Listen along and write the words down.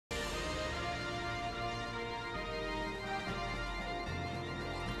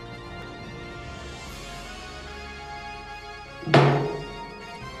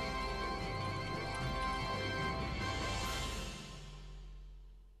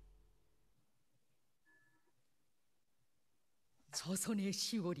조선의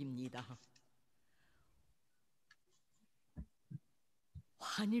 10월입니다.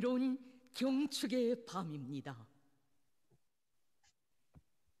 환희로운 경축의 밤입니다.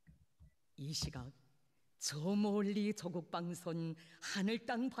 이 시각 저 멀리 조국방선 하늘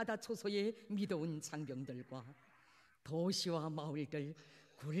땅 바다 초소의 미도운 장병들과 도시와 마을들,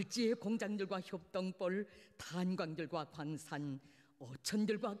 굴지의 공장들과 협동벌, 탄광들과 광산,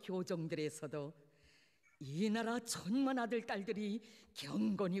 어촌들과 교정들에서도 이 나라 천만 아들 딸들이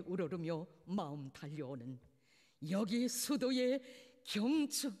경건히 우러르며 마음 달려오는 여기 수도의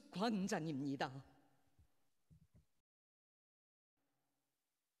경축광장입니다.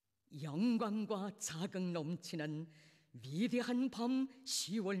 영광과 자긍 넘치는 위대한 밤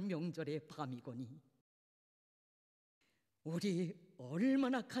 10월 명절의 밤이거니 우리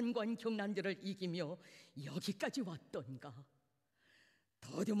얼마나 간관 경난들을 이기며 여기까지 왔던가.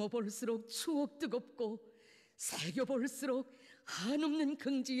 더듬어 볼수록 추억 뜨겁고 새겨 볼수록 한없는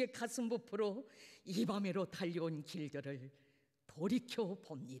긍지의 가슴 부풀어 이 밤에로 달려온 길들을 돌이켜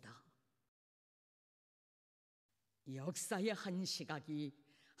봅니다. 역사의 한 시각이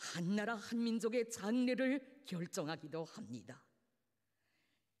한나라 한민족의 장래를 결정하기도 합니다.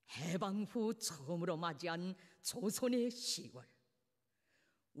 해방 후 처음으로 맞이한 조선의 10월,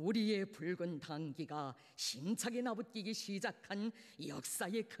 우리의 붉은 단기가 힘차게 나부끼기 시작한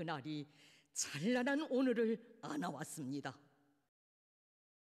역사의 그날이 찬란한 오늘을 안아왔습니다.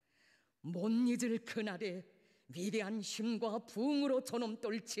 못 잊을 그날에 위대한 힘과 부흥으로 저놈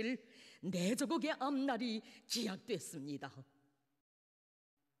떨칠 내조국의 앞날이 기약됐습니다.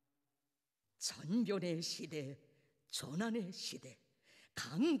 전변의 시대, 전환의 시대,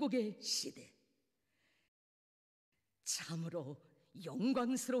 강국의 시대, 참으로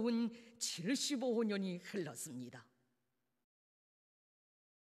영광스러운 75년이 흘렀습니다.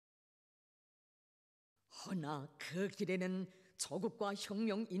 허나 그 길에는 조국과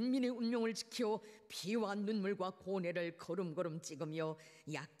혁명, 인민의 운명을 지켜 피와 눈물과 고뇌를 걸음걸음 찍으며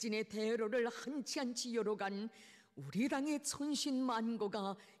약진의 대로를 한치 열어간 우리 당의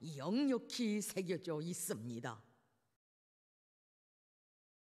천신만고가 역력히 새겨져 있습니다.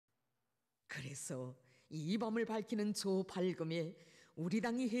 그래서 이 밤을 밝히는 저 밝음에 우리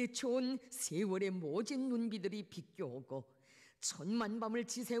당이 해쳐온 세월의 모진 눈비들이 비껴오고 천만 밤을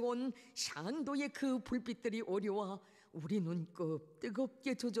지새운 샹도의 그 불빛들이 오려와 우리 눈곱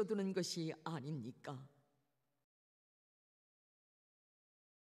뜨겁게 젖어드는 것이 아닙니까?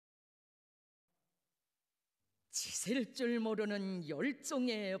 지셀 줄 모르는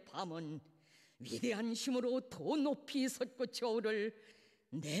열정의 밤은 위대한 힘으로 더 높이 솟구쳐 오를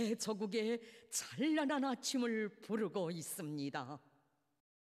내 조국의 찬란한 아침을 부르고 있습니다.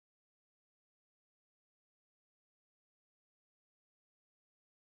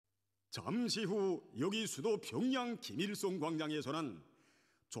 잠시 후 여기 수도 평양 김일성 광장에서는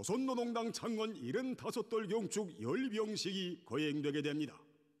조선노동당 창건 75돌 경축 열병식이 거행되게 됩니다.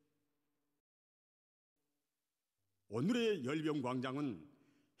 오늘의 열병광장은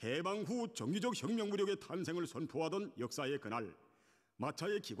해방 후 정규적 혁명 무력의 탄생을 선포하던 역사의 그날,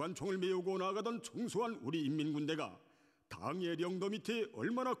 마차에 기관총을 메우고 나아가던 청소한 우리 인민군대가 당의 령도 밑에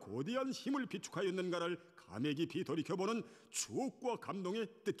얼마나 거대한 힘을 비축하였는가를 감회 깊이 돌이켜보는 추억과 감동의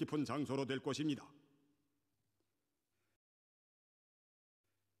뜻깊은 장소로 될 것입니다.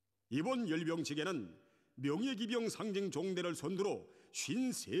 이번 열병식에는 명예기병 상징 종대를 선두로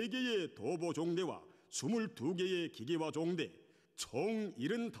 53개의 도보 종대와 22개의 기계화 종대, 총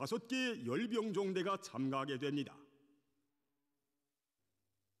 75개의 열병 종대가 참가하게 됩니다.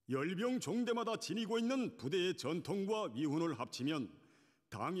 열병 종대마다 지니고 있는 부대의 전통과 위훈을 합치면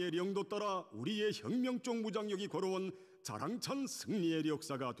당의 령도 따라 우리의 혁명적 무장력이 걸어온 자랑찬 승리의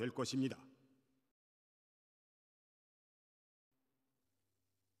역사가 될 것입니다.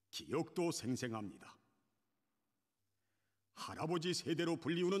 기억도 생생합니다. 할아버지 세대로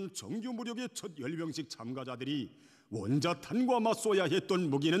불리우는 정규 무력의 첫 열병식 참가자들이 원자탄과 맞서야 했던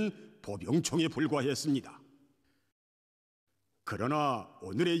무기는 보병총에 불과했습니다. 그러나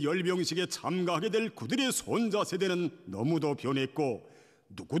오늘의 열병식에 참가하게 될 그들의 손자 세대는 너무도 변했고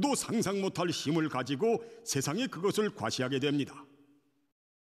누구도 상상 못할 힘을 가지고 세상에 그것을 과시하게 됩니다.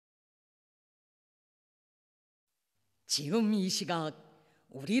 지금 이 시각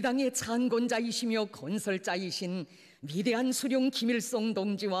우리 당의 창건자이시며 건설자이신 위대한 수령 김일성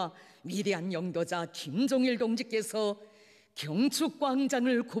동지와 위대한 영도자 김종일 동지께서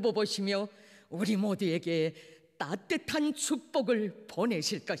경축광장을 굽어보시며 우리 모두에게 따뜻한 축복을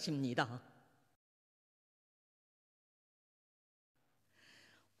보내실 것입니다.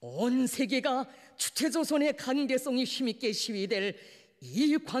 온 세계가 주체조선의 강대성이 힘있게 시위될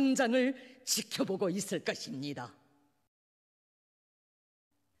이 광장을 지켜보고 있을 것입니다.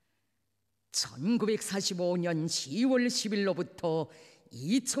 1945년 10월 10일로부터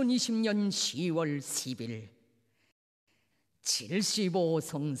 2020년 10월 10일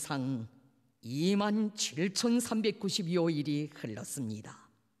 75성상 27,392일이 흘렀습니다.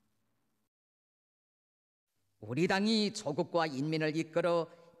 우리 당이 조국과 인민을 이끌어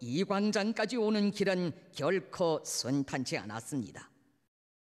이 광장까지 오는 길은 결코 순탄치 않았습니다.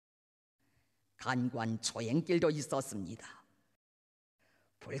 간관 초행길도 있었습니다.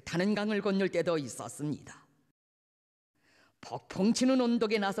 불타는 강을 건널 때도 있었습니다. 폭풍치는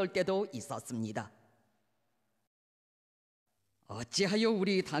언덕에 나설 때도 있었습니다. 어찌하여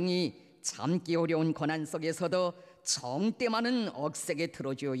우리 당이 참기 어려운 고난 속에서도 정때 많은 억세게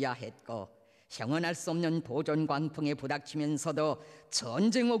들어줘야 했고 형언할 수 없는 보존 광풍에 부닥치면서도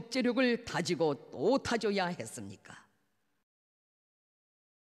전쟁 억제력을 다지고 또 다져야 했습니까?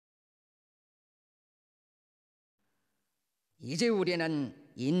 이제 우리는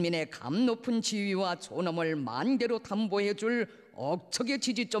인민의 감 높은 지위와 존엄을 만대로 담보해줄 억척의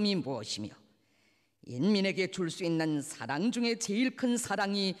지지점이 무엇이며 인민에게 줄 수 있는 사랑 중에 제일 큰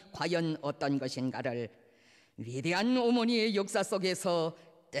사랑이 과연 어떤 것인가를 위대한 어머니의 역사 속에서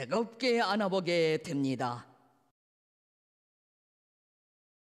뜨겁게 안아보게 됩니다.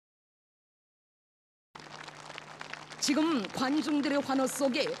 지금 관중들의 환호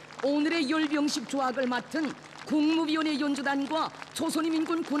속에 오늘의 열병식 조악을 맡은 국무위원회 연주단과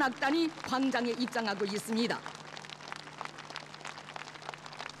조선인민군 군악단이 광장에 입장하고 있습니다.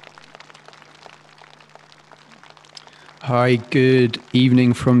 Hi, good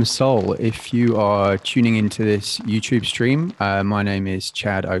evening from Seoul. If you are tuning into this YouTube stream, my name is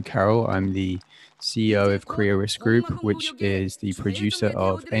Chad O'Carroll. I'm the CEO of Korea Risk Group, which is the producer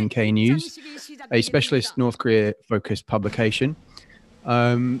of NK News, a specialist North Korea-focused publication.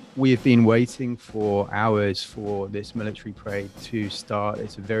 We have been waiting for hours for this military parade to start.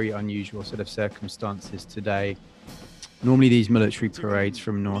 It's a very unusual set of circumstances today. Normally these military parades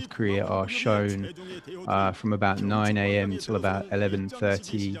from North Korea are shown from about 9 a.m. till about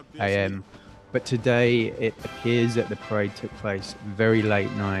 11:30 a.m. But today it appears that the parade took place very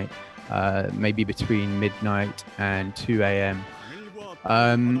late night, maybe between midnight and 2 a.m.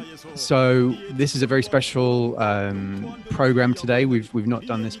 So this is a very special program today. We've not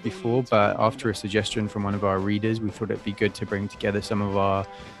done this before, but after a suggestion from one of our readers, we thought it'd be good to bring together some of our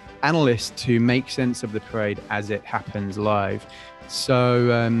analysts to make sense of the parade as it happens live. So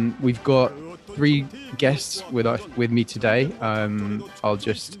we've got three guests with me today. I'll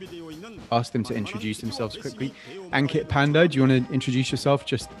just ask them to introduce themselves quickly. Ankit Panda, do you want to introduce yourself?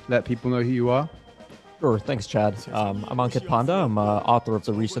 Just let people know who you are. Sure, thanks, Chad. I'm Ankit Panda. I'm author of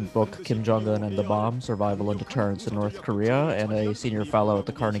the recent book Kim Jong-un and the Bomb, Survival and Deterrence in North Korea, and a senior fellow at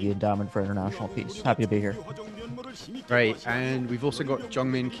the Carnegie Endowment for International Peace. Happy to be here. Great, and we've also got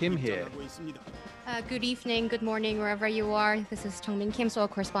Jungmin Kim here. Good evening, good morning, wherever you are. This is Jungmin Kim, Seoul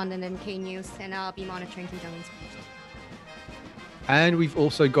correspondent in K News, and I'll be monitoring Kim Jong-un's post. And we've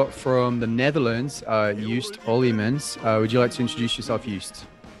also got from the Netherlands, Joost Ollemans. Would you like to introduce yourself, Joost?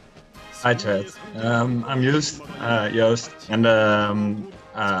 Hi, Chad. I'm Joost, and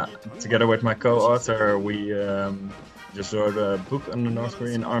together with my co-author, we just wrote a book on the North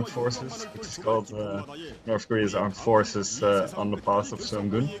Korean armed forces, which is called North Korea's Armed Forces on the Path of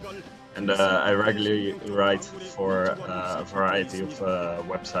Seung-gun. And I regularly write for a variety of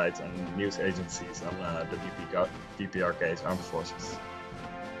websites and news agencies on the DPRK's armed forces.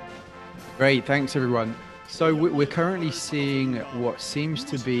 Great, thanks everyone. So we're currently seeing what seems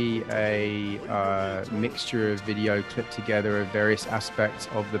to be a mixture of video clipped together of various aspects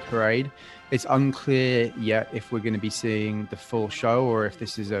of the parade. It's unclear yet if we're going to be seeing the full show or if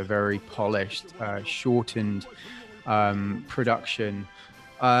this is a very polished, shortened production.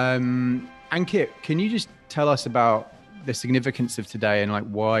 Ankit, can you just tell us about the significance of today and like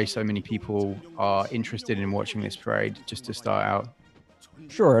why so many people are interested in watching this parade, just to start out?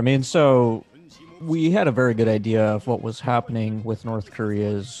 Sure. I mean, so we had a very good idea of what was happening with North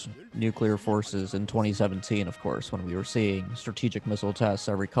Korea's nuclear forces in 2017, of course, when we were seeing strategic missile tests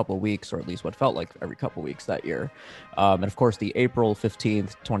every couple of weeks, or at least what felt like every couple of weeks that year. And of course, the April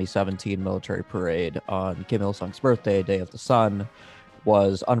 15th, 2017 military parade on Kim Il-sung's birthday, Day of the Sun,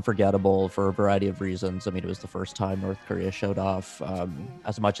 was unforgettable for a variety of reasons. I mean, it was the first time North Korea showed off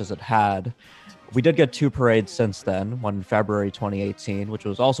as much as it had. We did get two parades since then, one in February 2018, which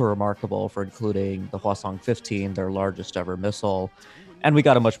was also remarkable for including the Hwasong-15, their largest ever missile. And we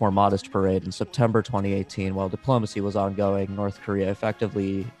got a much more modest parade in September 2018. While diplomacy was ongoing, North Korea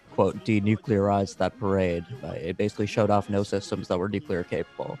effectively quote, denuclearized that parade. It basically showed off no systems that were nuclear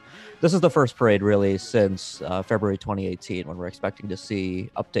capable. This is the first parade really since February 2018, when we're expecting to see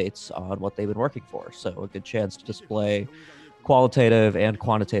updates on what they've been working for. So a good chance to display qualitative and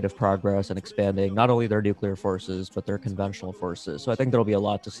quantitative progress in expanding not only their nuclear forces, but their conventional forces. So I think there'll be a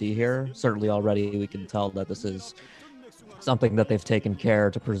lot to see here. Certainly already we can tell that this is something that they've taken care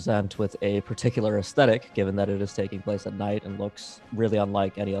to present with a particular aesthetic, given that it is taking place at night and looks really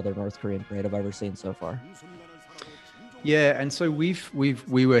unlike any other North Korean parade I've ever seen so far. Yeah, and so we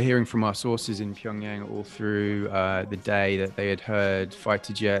were hearing from our sources in Pyongyang all through the day that they had heard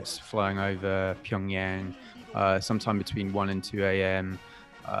fighter jets flying over Pyongyang sometime between 1 and 2 a.m.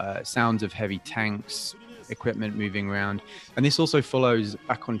 Sounds of heavy tanks, equipment moving around. And this also follows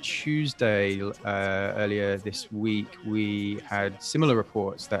back on Tuesday earlier this week. We had similar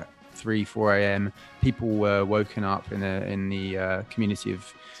reports that 3-4 a.m. people were woken up in the community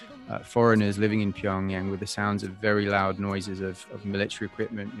of foreigners living in Pyongyang with the sounds of very loud noises of military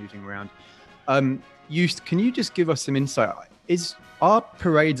equipment moving around. Yust, can you just give us some insight? Are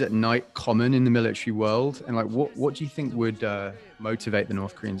parades at night common in the military world? And like, what do you think would motivate the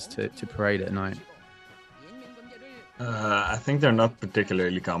North Koreans to parade at night? I think they're not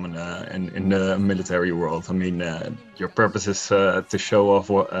particularly common in the military world. I mean, your purpose is to show off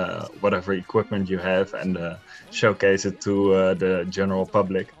whatever equipment you have and showcase it to the general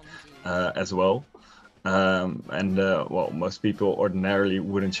public as well. Well, most people ordinarily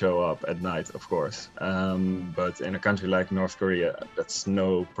wouldn't show up at night, of course. But in a country like North Korea, that's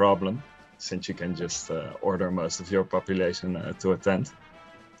no problem, since you can just order most of your population to attend.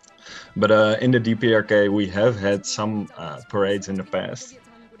 But in the DPRK, we have had some parades in the past,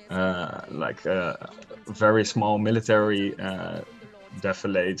 like very small military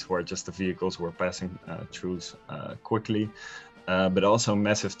defilades where just the vehicles were passing through quickly, but also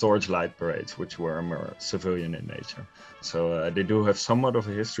massive torchlight parades, which were more civilian in nature. So they do have somewhat of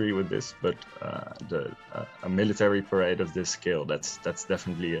a history with this, but a military parade of this scale, that's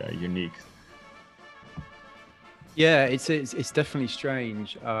definitely unique. Yeah, it's definitely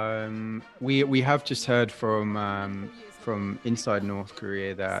strange. We have just heard from inside North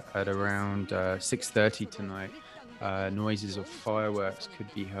Korea that at around 6:30 tonight, noises of fireworks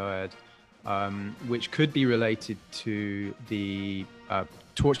could be heard, which could be related to the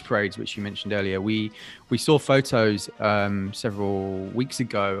torch parades, which you mentioned earlier. We saw photos several weeks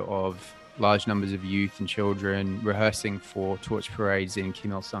ago of large numbers of youth and children rehearsing for torch parades in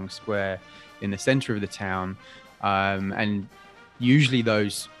Kim Il-sung Square in the center of the town. And usually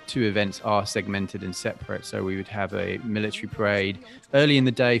those two events are segmented and separate. So we would have a military parade early in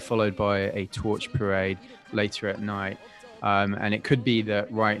the day, followed by a torch parade later at night. And it could be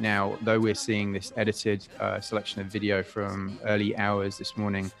that right now, though we're seeing this edited selection of video from early hours this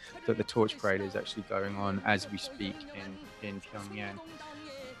morning, that the torch parade is actually going on as we speak in Pyongyang.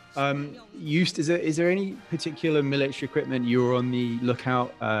 Is there any particular military equipment you're on the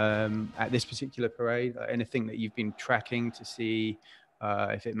lookout at this particular parade? Anything that you've been tracking to see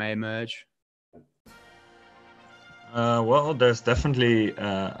if it may emerge? Well, there's definitely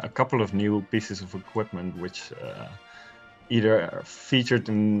a couple of new pieces of equipment which either featured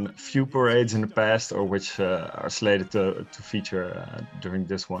in few parades in the past or which are slated to feature during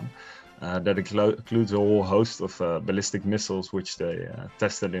this one. That includes a whole host of ballistic missiles, which they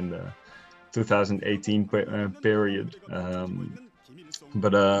tested in the 2018 period.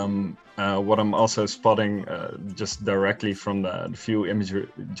 But what I'm also spotting just directly from the few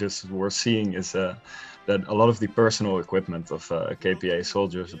images we're seeing is that a lot of the personal equipment of KPA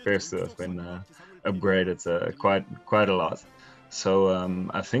soldiers appears to have been upgraded quite a lot. So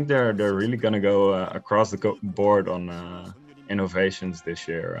I think they're really going to go across the board on innovations this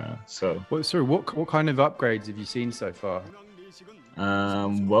year. What kind of upgrades have you seen so far?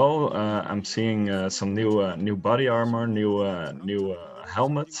 Well, I'm seeing some new body armor, new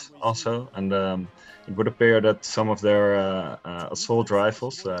helmets also, and it would appear that some of their assault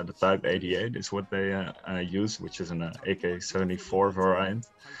rifles, the Type 88, is what they use, which is an AK-74 variant.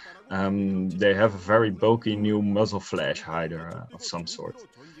 They have a very bulky new muzzle flash hider of some sort.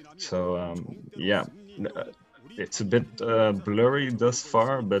 So yeah. It's a bit blurry thus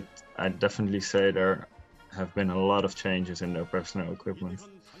far, but I'd definitely say there have been a lot of changes in their personal equipment.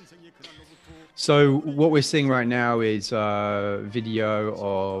 So what we're seeing right now is video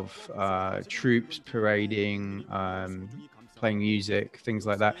of troops parading, playing music, things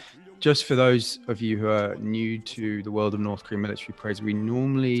like that. Just for those of you who are new to the world of North Korean military parades, we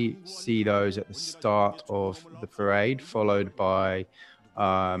normally see those at the start of the parade, followed by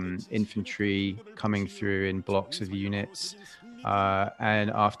infantry coming through in blocks of units.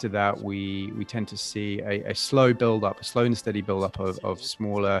 And after that, we tend to see a slow build-up, a slow and steady build-up of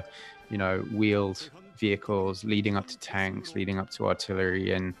smaller, wheeled vehicles leading up to tanks, leading up to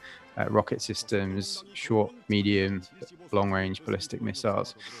artillery and rocket systems, short, medium, long-range ballistic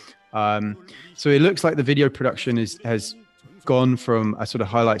missiles. So it looks like the video production has gone from a sort of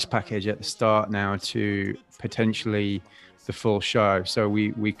highlights package at the start now to potentially the full show. So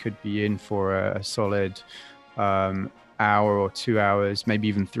we could be in for a solid hour or 2 hours, maybe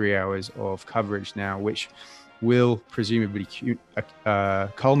even 3 hours of coverage now, which will presumably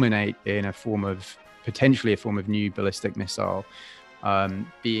culminate in potentially a form of new ballistic missile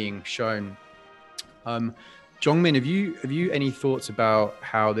being shown. Jongmin, have you any thoughts about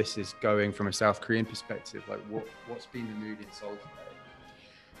how this is going from a South Korean perspective? Like what's been the mood in Seoul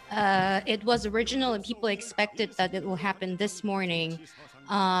today? It was original and people expected that it will happen this morning.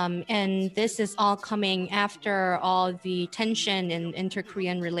 And this is all coming after all the tension in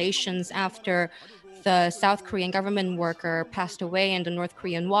inter-Korean relations after the South Korean government worker passed away in the North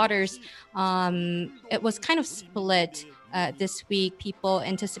Korean waters. It was kind of split this week, people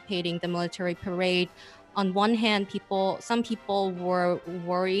anticipating the military parade. On one hand, some people were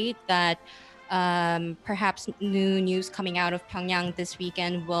worried that perhaps new news coming out of Pyongyang this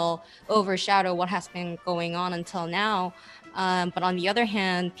weekend will overshadow what has been going on until now. But on the other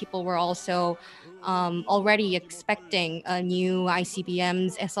hand, people were also already expecting new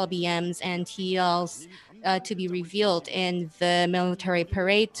ICBMs, SLBMs, and TLs to be revealed in the military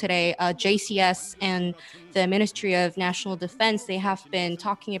parade today. JCS and the Ministry of National Defense, they have been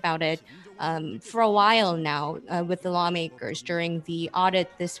talking about it for a while now with the lawmakers during the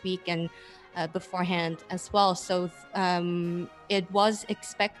audit this week and beforehand as well. So it was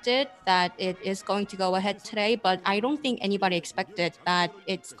expected that it is going to go ahead today, but I don't think anybody expected that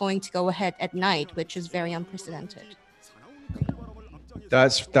it's going to go ahead at night, which is very unprecedented.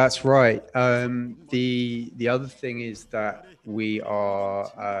 That's right. The other thing is that we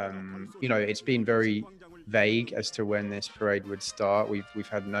are, it's been very vague as to when this parade would start. We've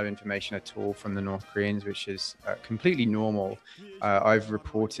had no information at all from the North Koreans, which is completely normal. I've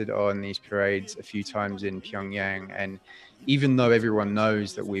reported on these parades a few times in Pyongyang, and even though everyone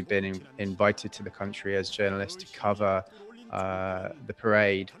knows that we've been invited to the country as journalists to cover the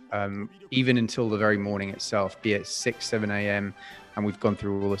parade, even until the very morning itself, be it 6-7 a.m., and we've gone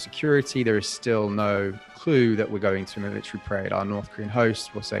through all the security, there is still no clue that we're going to a military parade. Our North Korean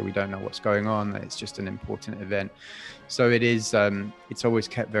host will say we don't know what's going on, that it's just an important event. So it is, it's always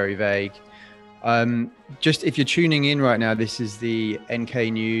kept very vague. Just if you're tuning in right now, this is the NK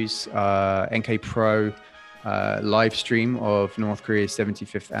News, NK Pro live stream of North Korea's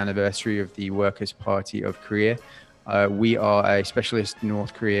 75th anniversary of the Workers' Party of Korea. We are a specialist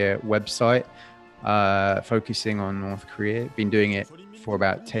North Korea website focusing on North Korea. Been doing it for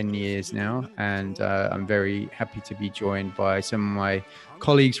about 10 years now, and I'm very happy to be joined by some of my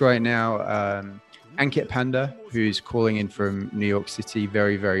colleagues right now. Ankit Panda, who's calling in from New York City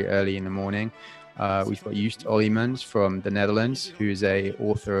very, very early in the morning. We've got Joost Ollemans from the Netherlands, who's a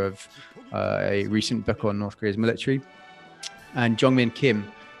author of a recent book on North Korea's military, and Jongmin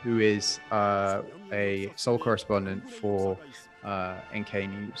Kim, who is a Seoul correspondent for NK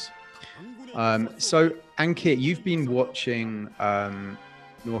News. So Ankit, you've been watching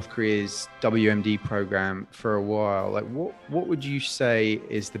North Korea's WMD program for a while. Like, what would you say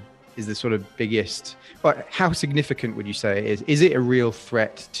is the sort of biggest? Like, how significant would you say it is? Is it a real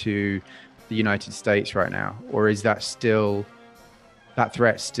threat to the United States right now, or is that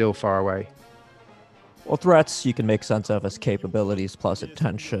threat still far away? Well, threats you can make sense of as capabilities plus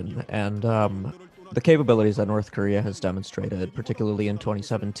attention, and the capabilities that North Korea has demonstrated, particularly in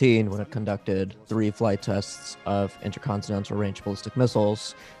 2017 when it conducted 3 flight tests of intercontinental range ballistic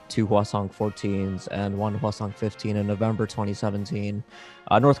missiles, 2 Hwasong-14s and 1 Hwasong-15 in November 2017,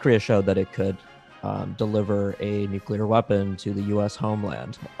 North Korea showed that it could deliver a nuclear weapon to the U.S.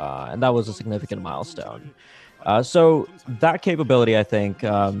 homeland, and that was a significant milestone. So that capability, I think,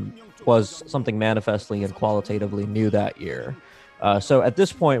 was something manifestly and qualitatively new that year. So at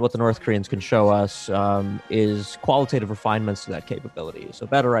this point, what the North Koreans can show us is qualitative refinements to that capability. So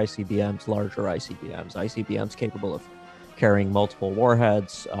better ICBMs, larger ICBMs capable of carrying multiple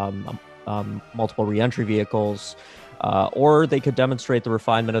warheads, multiple reentry vehicles, or they could demonstrate the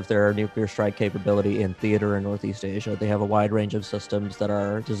refinement of their nuclear strike capability in theater in Northeast Asia. They have a wide range of systems that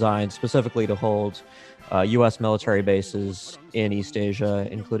are designed specifically to hold U.S. military bases in East Asia,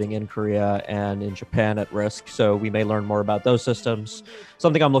 including in Korea and in Japan at risk. So we may learn more about those systems.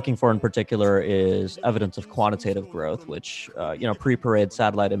 Something I'm looking for in particular is evidence of quantitative growth, which, pre-parade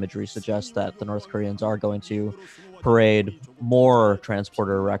satellite imagery suggests that the North Koreans are going to parade more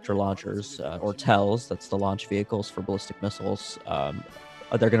transporter reactor launchers, or TELs, that's the launch vehicles for ballistic missiles.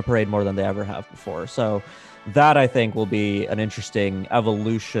 They're going to parade more than they ever have before. So that, I think, will be an interesting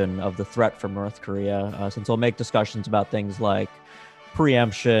evolution of the threat from North Korea, since we'll make discussions about things like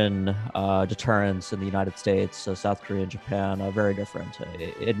preemption, deterrence in the United States, South Korea and Japan are very different.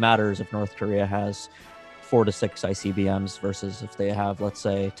 It matters if North Korea has 4 to 6 ICBMs versus if they have, let's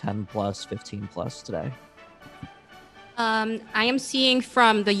say, 10 plus, 15 plus today. I am seeing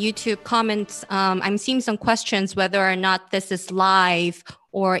from the YouTube comments, I'm seeing some questions whether or not this is live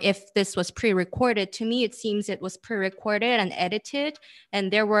or if this was pre-recorded. To me, it seems it was pre-recorded and edited,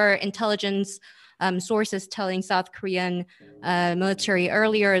 and there were intelligence sources telling South Korean military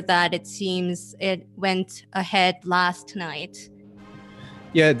earlier that it seems it went ahead last night.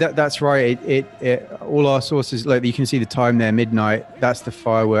 Yeah, that's right. All our sources, like you can see the time there, midnight. That's the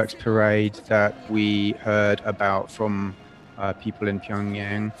fireworks parade that we heard about from people in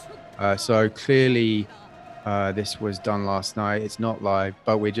Pyongyang. So clearly, this was done last night. It's not live,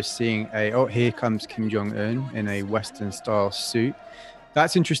 but we're just seeing here comes Kim Jong-un in a Western-style suit.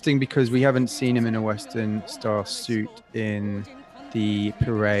 That's interesting because we haven't seen him in a Western-style suit in the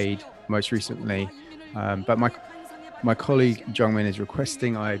parade most recently. But my colleague Jongmin is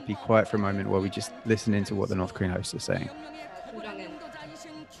requesting I be quiet for a moment while we just listen into what the North Korean hosts are saying.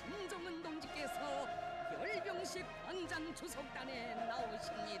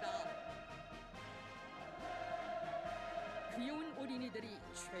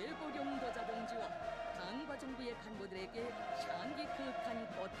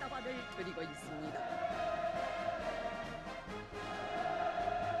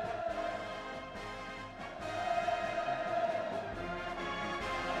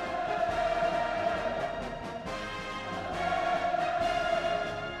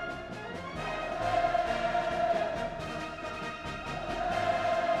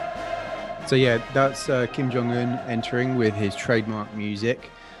 So yeah, that's Kim Jong-un entering with his trademark music.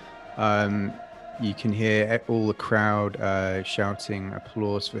 You can hear all the crowd shouting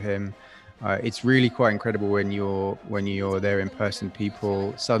applause for him. It's really quite incredible when you're there in person.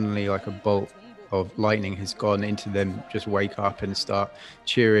 People suddenly, like a bolt of lightning has gone into them, just wake up and start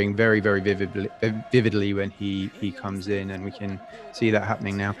cheering very, very vividly when he comes in, and we can see that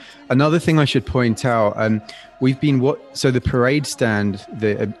happening now. Another thing I should point out, so the parade stand,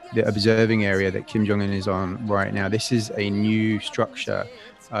 the observing area that Kim Jong-un is on right now, this is a new structure.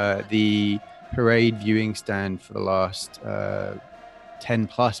 The parade viewing stand for the last 10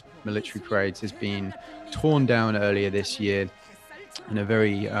 plus military parades has been torn down earlier this year in a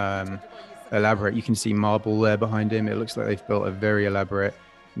very elaborate, you can see marble there behind him. It looks like they've built a very elaborate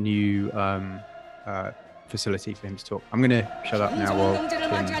new facility for him to talk. I'm going to shut up now while Kim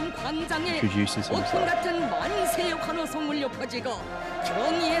introduces himself.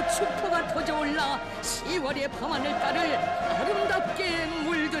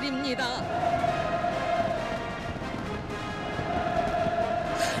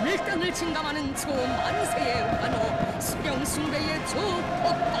 하늘땅을 침감하는 저 만세의 환호, 수령 숭배의 저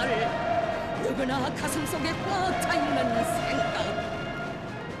폭발, 누구나 가슴속에 꽉 차있는 생각.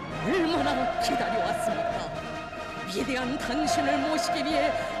 얼마나 기다려왔습니까? 위대한 당신을 모시기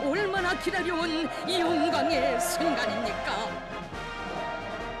위해 얼마나 기다려온 영광의 순간입니까?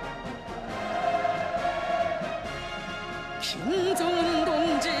 김정은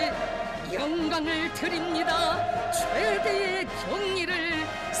동지, 영광을 드립니다. 최대의 경의를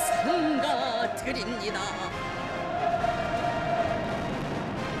상가드립니다.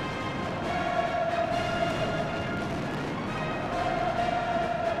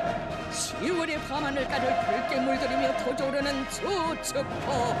 10월의 밤하늘가를 붉게 물들이며 터져오르는 저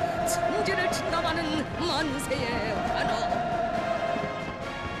척포, 천지를 침감하는 만세의 환호.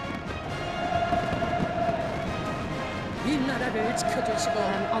 이 나라를 지켜주시고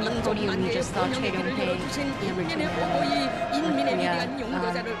인종만대의 번영기를 이뤄주신 인민의 보고이, 인민의 위대한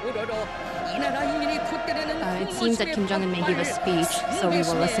용도자를 우러러 이 나라 인민이 콧대려는 It seems that Kim Jong-un may give a speech, so we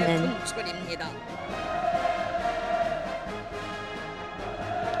will listen in.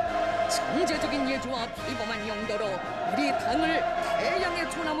 창제적인 예주와 비범한 용도로 우리 당을 태양의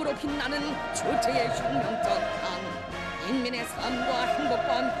조남으로 빛나는 주체의 혁명적 당, 인민의 삶과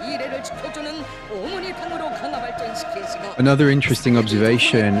행복과 미래를 지켜주는 어머니 당으로 강화 발전시키시고. Another interesting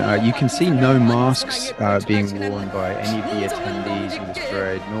observation, you can see no masks being worn by any of the attendees in this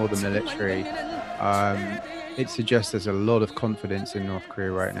parade, nor the military. It suggests there's a lot of confidence in North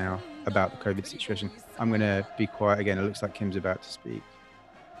Korea right now about the COVID situation. I'm going to be quiet again. It looks like Kim's about to speak.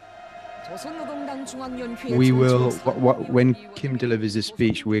 We will, when Kim delivers his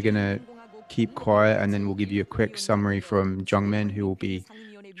speech, we're going to keep quiet, and then we'll give you a quick summary from Jungmin, who will be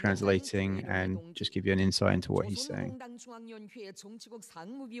translating and just give you an insight into what he's saying. 조선노동당 중앙연회 정치국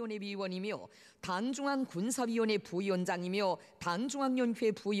상무위원회 위원이며 당중앙 군사위원회 부위원장이며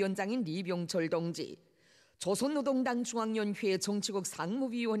당중앙연회 부위원장인 리병철 동지, 조선노동당 중앙연회 정치국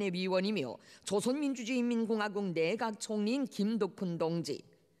상무위원회 위원이며 조선민주주의인민공화국 내각 총리인 김덕훈 동지,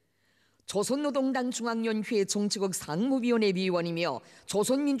 조선노동당 중앙연회 정치국 상무위원회 위원이며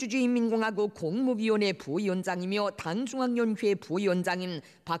조선민주주의인민공화국 공무위원회 부위원장이며 당중앙연회 부위원장인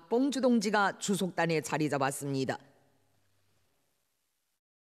박봉주 동지가 주석단에 자리 잡았습니다.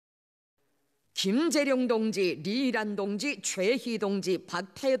 김재룡 동지, 리일한 동지, 최희 동지,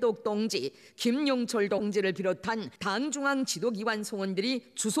 박태덕 동지, 김용철 동지를 비롯한 당중앙 지도기관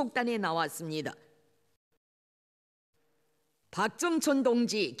성원들이 주석단에 나왔습니다. 박정천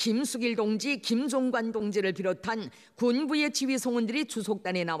동지, 김수길 동지, 김종관 동지를 비롯한 군부의 지휘성원들이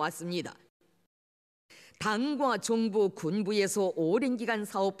주석단에 나왔습니다. 당과 정부, 군부에서 오랜 기간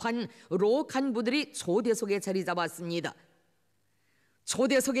사업한 로 간부들이 초대석에 자리 잡았습니다.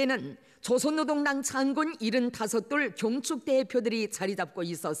 초대석에는 조선노동당 장군 75돌 경축 대표들이 자리 잡고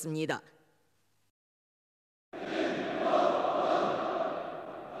있었습니다.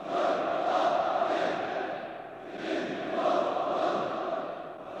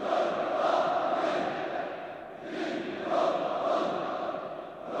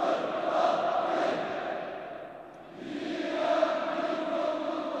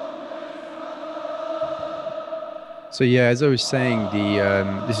 So yeah, as I was saying,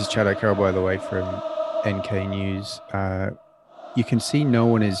 this is Chad O'Carroll, by the way, from NK News. You can see no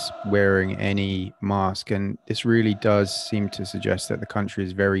one is wearing any mask, and this really does seem to suggest that the country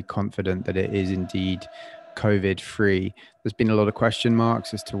is very confident that it is indeed COVID-free. There's been a lot of question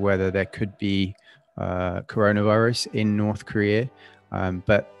marks as to whether there could be coronavirus in North Korea,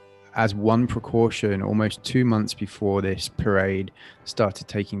 but as one precaution, almost 2 months before this parade started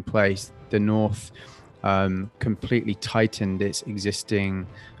taking place, the North completely tightened its existing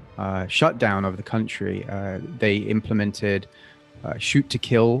shutdown of the country. They implemented shoot to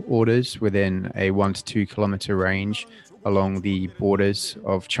kill orders within a 1 to 2 kilometer range along the borders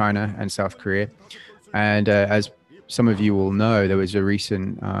of China and South Korea. And as some of you will know, there was a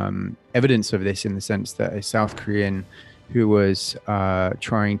recent evidence of this in the sense that a South Korean who was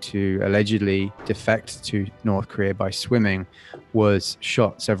trying to allegedly defect to North Korea by swimming was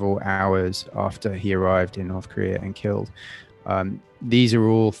shot several hours after he arrived in North Korea and killed. These are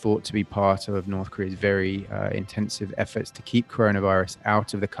all thought to be part of North Korea's very intensive efforts to keep coronavirus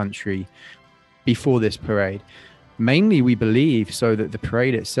out of the country before this parade. Mainly, we believe, so that the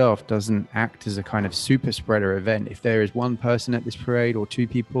parade itself doesn't act as a kind of super spreader event. If there is one person at this parade or 2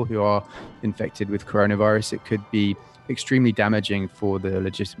 people who are infected with coronavirus, it could be extremely damaging for the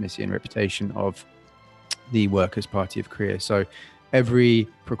legitimacy and reputation of the Workers' Party of Korea. So every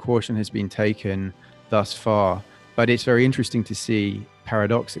precaution has been taken thus far, but it's very interesting to see,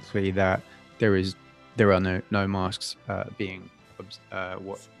 paradoxically, that there are no masks being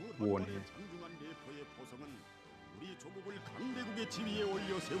worn here. 지위에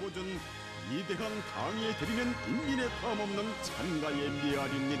올려 세워준 위대한 당에 드리는 인민의 탐없는 찬가의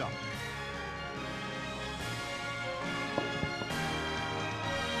미알입니다.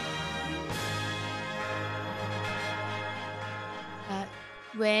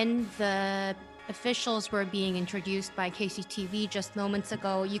 When the officials were being introduced by KCTV just moments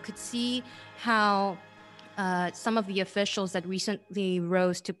ago, you could see how some of the officials that recently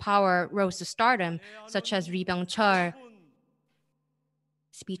rose to stardom, such as Ri Byung-chul.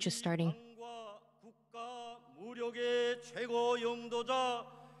 Speech is starting. 무력의 최고 영도자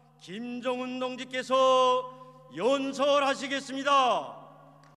김정은 동지께서 연설하시겠습니다.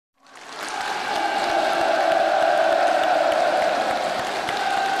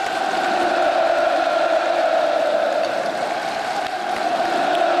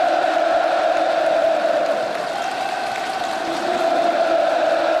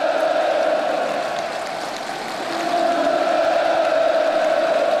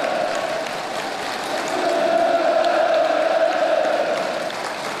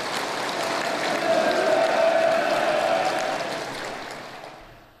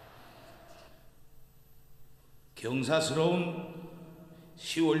 경사스러운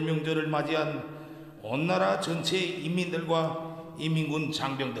 10월 명절을 맞이한 온 나라 전체의 인민들과 인민군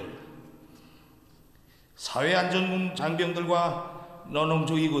장병들, 사회안전군 장병들과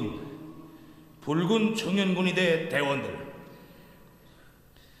노농조기군, 붉은 청년군의대 대원들,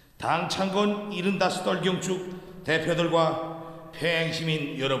 당 창건 75돌 경축 대표들과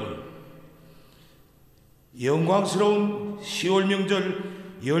평행시민 여러분, 영광스러운 10월 명절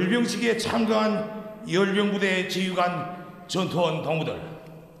열병식에 참가한 열병부대 지휘관 전투원 동무들,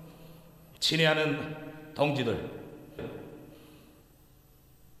 친애하는 동지들,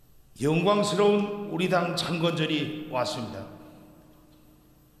 영광스러운 우리 당 창건절이 왔습니다.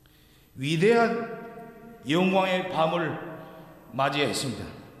 위대한 영광의 밤을 맞이했습니다.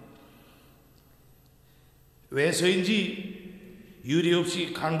 왜서인지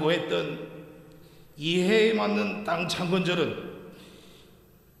유례없이 간구했던 이해에 맞는 당 창건절은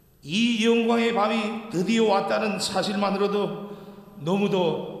이 영광의 밤이 드디어 왔다는 사실만으로도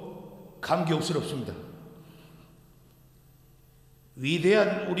너무도 감격스럽습니다.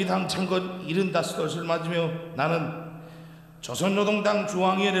 위대한 우리 당 창건 75돌을 맞으며 나는 조선노동당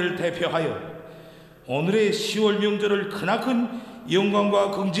중앙위원회를 대표하여 오늘의 10월 명절을 크나큰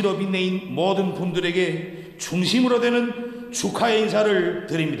영광과 긍지로 빛내인 모든 분들에게 중심으로 되는 축하의 인사를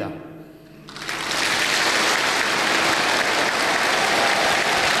드립니다.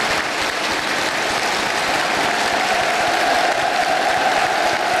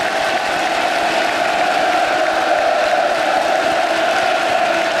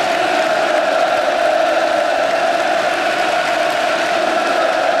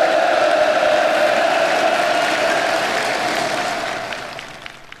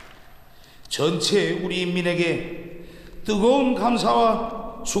 전체 우리 인민에게 뜨거운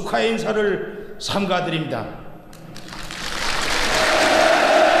감사와 축하의 인사를 삼가드립니다.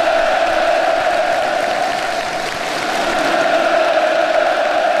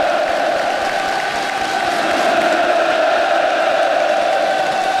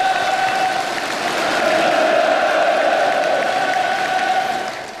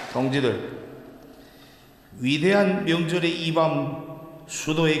 동지들, 위대한 명절의 이 밤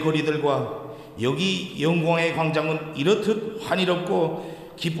수도의 거리들과 여기 영광의 광장은 이렇듯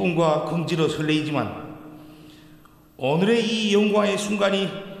환희롭고 기쁨과 긍지로 설레이지만 오늘의 이 영광의 순간이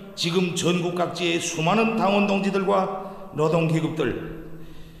지금 전국 각지의 수많은 당원 동지들과 노동계급들,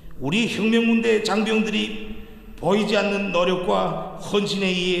 우리 혁명군대 장병들이 보이지 않는 노력과 헌신에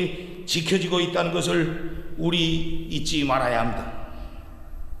의해 지켜지고 있다는 것을 우리 잊지 말아야 합니다.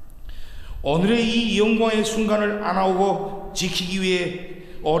 오늘의 이 영광의 순간을 안아오고 지키기 위해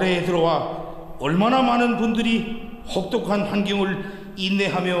올해에 들어와 얼마나 많은 분들이 혹독한 환경을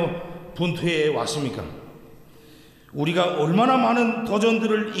인내하며 분투해 왔습니까? 우리가 얼마나 많은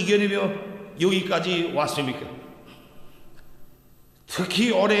도전들을 이겨내며 여기까지 왔습니까?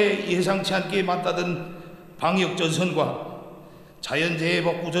 특히 올해 예상치 않게 맞닿은 방역전선과 자연재해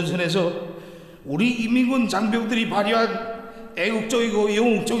복구전선에서 우리 인민군 장병들이 발휘한 애국적이고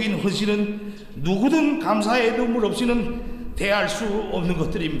영웅적인 헌신은 누구든 감사의 눈물 없이는 대할 수 없는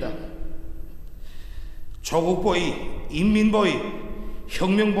것들입니다. 조국보위, 인민보위,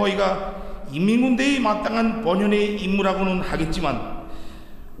 혁명보위가 인민군대의 마땅한 본연의 임무라고는 하겠지만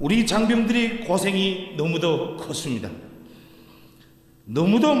우리 장병들의 고생이 너무도 컸습니다.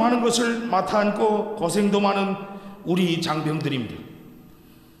 너무도 많은 것을 맡아 안고 고생도 많은 우리 장병들입니다.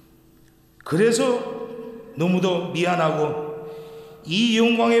 그래서 너무도 미안하고 이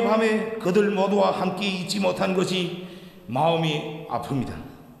영광의 밤에 그들 모두와 함께 있지 못한 것이 마음이 아픕니다.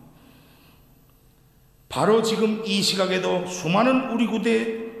 바로 지금 이 시각에도 수많은 우리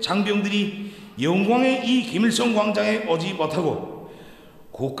부대 장병들이 영광의 이 김일성 광장에 오지 못하고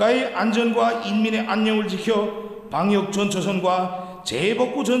국가의 안전과 인민의 안녕을 지켜 방역 전초선과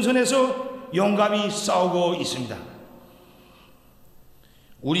재복구 전선에서 용감히 싸우고 있습니다.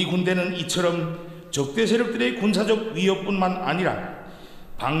 우리 군대는 이처럼 적대 세력들의 군사적 위협뿐만 아니라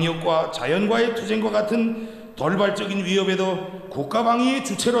방역과 자연과의 투쟁과 같은 돌발적인 위협에도 국가 방위의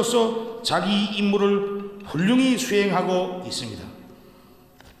주체로서 자기 임무를 훌륭히 수행하고 있습니다.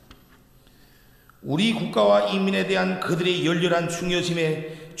 우리 국가와 인민에 대한 그들의 열렬한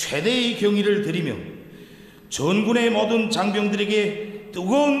충효심에 최대의 경의를 드리며 전군의 모든 장병들에게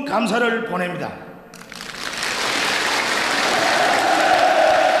뜨거운 감사를 보냅니다.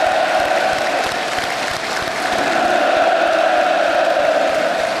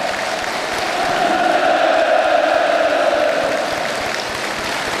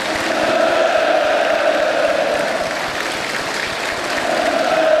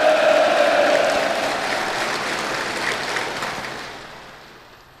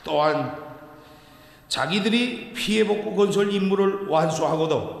 또한 자기들이 피해복구 건설 임무를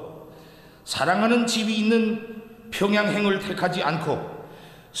완수하고도 사랑하는 집이 있는 평양행을 택하지 않고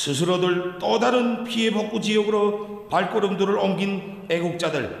스스로들 또 다른 피해복구 지역으로 발걸음들을 옮긴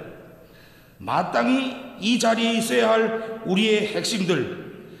애국자들, 마땅히 이 자리에 있어야 할 우리의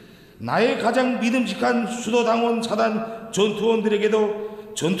핵심들, 나의 가장 믿음직한 수도당원 사단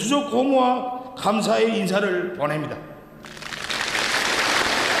전투원들에게도 전투적 고무와 감사의 인사를 보냅니다.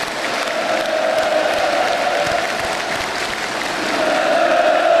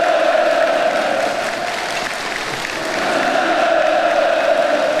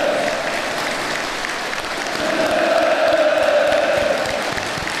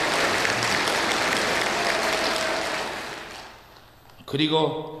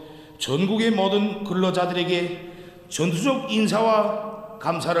 그리고 전국의 모든 근로자들에게 전투적 인사와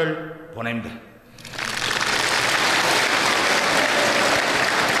감사를 보냅니다.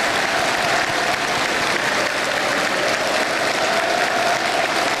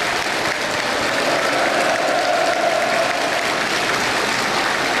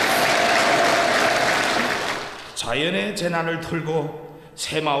 자연의 재난을 털고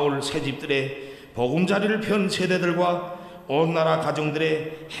새마을 새집들의 보금자리를 편 세대들과 온 나라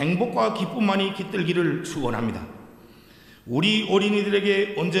가정들의 행복과 기쁨만이 깃들기를 축원합니다. 우리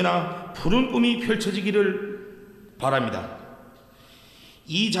어린이들에게 언제나 푸른 꿈이 펼쳐지기를 바랍니다.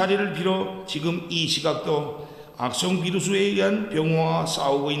 이 자리를 빌어 지금 이 시각도 악성 비루스에 의한 병화와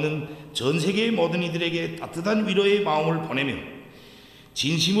싸우고 있는 전 세계의 모든 이들에게 따뜻한 위로의 마음을 보내며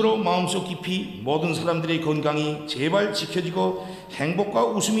진심으로 마음속 깊이 모든 사람들의 건강이 제발 지켜지고 행복과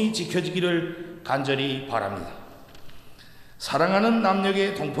웃음이 지켜지기를 간절히 바랍니다. 사랑하는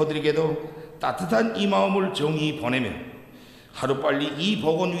남녀의 동포들에게도 따뜻한 이 마음을 정히 보내며 하루빨리 이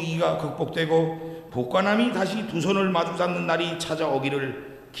보건 위기가 극복되고 북과 남이 다시 두 손을 마주 잡는 날이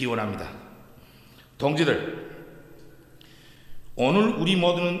찾아오기를 기원합니다. 동지들, 오늘 우리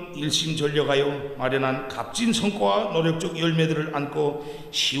모두는 일심전력하여 마련한 값진 성과와 노력적 열매들을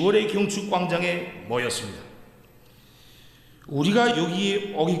안고 10월의 경축광장에 모였습니다. 우리가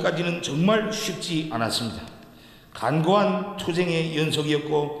여기에 오기까지는 정말 쉽지 않았습니다. 간고한 투쟁의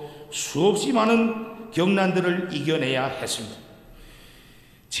연속이었고 수없이 많은 경난들을 이겨내야 했습니다.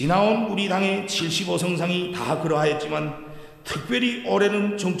 지나온 우리 당의 75성상이 다 그러하였지만 특별히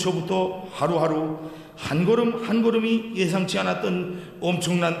올해는 정초부터 하루하루 한 걸음 한 걸음이 예상치 않았던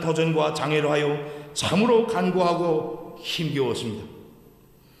엄청난 도전과 장애로 하여 참으로 간구하고 힘겨웠습니다.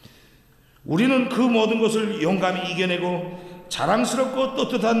 우리는 그 모든 것을 용감히 이겨내고 자랑스럽고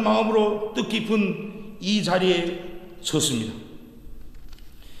떳떳한 마음으로 뜻깊은 이 자리에 섰습니다.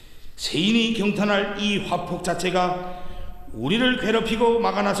 세인이 경탄할 이 화폭 자체가 우리를 괴롭히고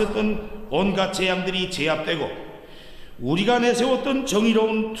막아나섰던 온갖 재앙들이 제압되고 우리가 내세웠던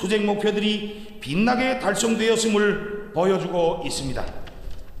정의로운 투쟁 목표들이 빛나게 달성되었음을 보여주고 있습니다.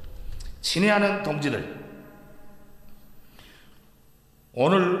 친애하는 동지들,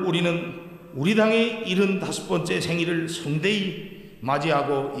 오늘 우리는 우리 당의 75번째 생일을 성대히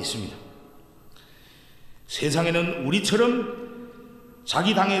맞이하고 있습니다. 세상에는 우리처럼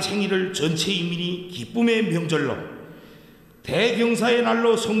자기 당의 생일을 전체 인민이 기쁨의 명절로 대경사의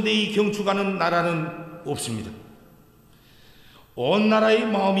날로 성대히 경축하는 나라는 없습니다. 온 나라의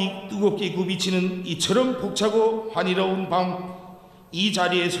마음이 뜨겁게 굽이치는 이처럼 벅차고 환희로운 밤, 이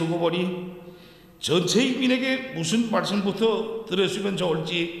자리에 서고 보니 전체 인민에게 무슨 말씀부터 드렸으면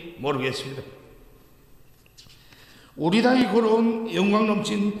좋을지 모르겠습니다. 우리 당이 걸어온 영광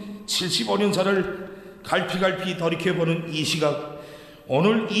넘친 75년사를 갈피갈피 돌이켜보는 이 시각,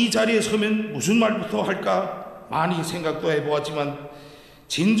 오늘 이 자리에 서면 무슨 말부터 할까 많이 생각도 해보았지만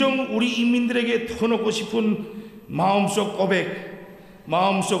진정 우리 인민들에게 터놓고 싶은 마음속 고백,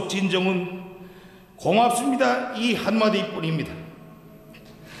 마음속 진정은 고맙습니다, 이 한마디뿐입니다.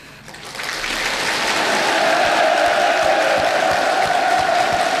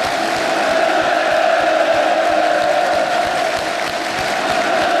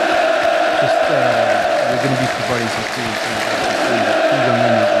 We're going to be providing some food to the Kim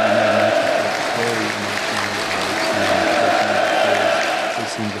Jong-un, very emotional,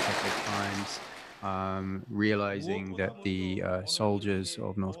 facing difficult times, realizing that the soldiers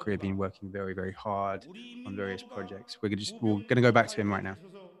of North Korea have been working very, very hard on various projects. We're going to go back to him right now.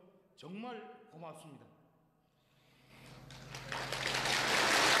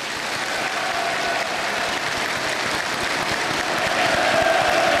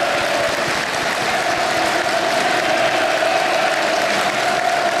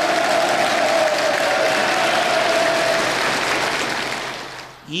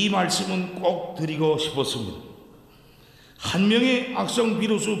 이 말씀은 꼭 드리고 싶었습니다. 한 명의 악성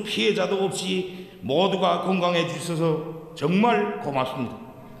비루스 피해자도 없이 모두가 건강해 주셔서 정말 고맙습니다.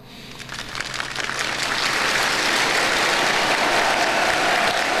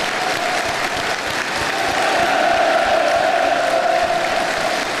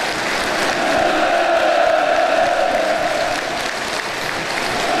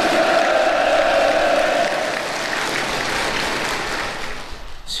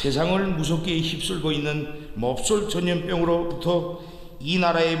 세상을 무섭게 휩쓸고 있는 몹쓸 전염병으로부터 이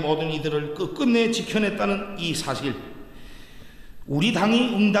나라의 모든 이들을 끝끝내 지켜냈다는 이 사실, 우리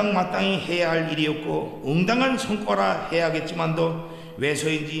당이 응당마땅히 해야 할 일이었고 응당한 성과라 해야겠지만도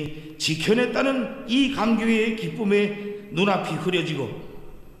왜서인지 지켜냈다는 이 감격의 기쁨에 눈앞이 흐려지고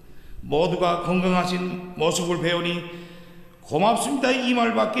모두가 건강하신 모습을 배우니 고맙습니다 이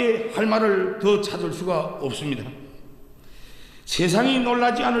말밖에 할 말을 더 찾을 수가 없습니다. 세상이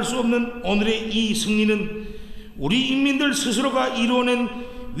놀라지 않을 수 없는 오늘의 이 승리는 우리 인민들 스스로가 이루어낸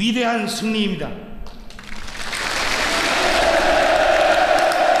위대한 승리입니다.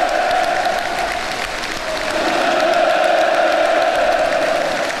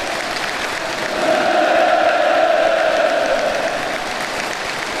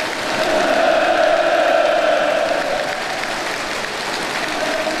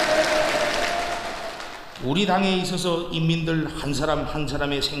 우리 당에 있어서 인민들 한 사람 한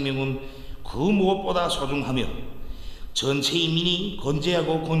사람의 생명은 그 무엇보다 소중하며 전체 인민이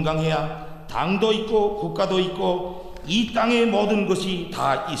건재하고 건강해야 당도 있고 국가도 있고 이 땅의 모든 것이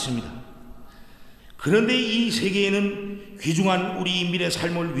다 있습니다. 그런데 이 세계에는 귀중한 우리 인민의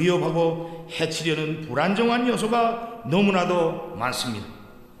삶을 위협하고 해치려는 불안정한 요소가 너무나도 많습니다.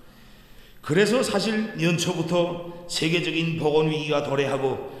 그래서 사실 연초부터 세계적인 보건위기가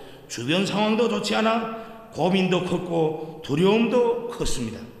도래하고 주변 상황도 좋지 않아 고민도 컸고 두려움도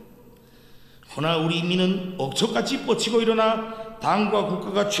컸습니다. 허나 우리 인민은 억척같이 뻗치고 일어나 당과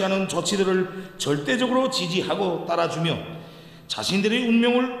국가가 취하는 조치들을 절대적으로 지지하고 따라주며 자신들의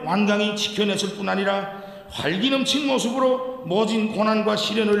운명을 완강히 지켜냈을 뿐 아니라 활기 넘친 모습으로 모진 고난과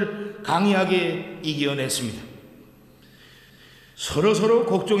시련을 강하게 이겨냈습니다. 서로서로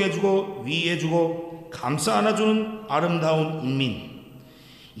걱정해주고 위해주고 감싸 안아주는 아름다운 인민,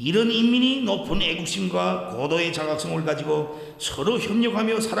 이런 인민이 높은 애국심과 고도의 자각성을 가지고 서로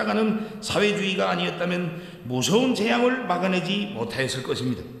협력하며 살아가는 사회주의가 아니었다면 무서운 재앙을 막아내지 못하였을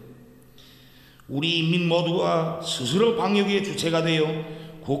것입니다. 우리 인민 모두가 스스로 방역의 주체가 되어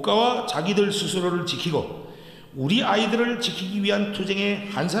국가와 자기들 스스로를 지키고 우리 아이들을 지키기 위한 투쟁에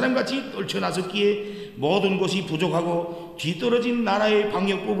한 사람같이 떨쳐나섰기에 모든 것이 부족하고 뒤떨어진 나라의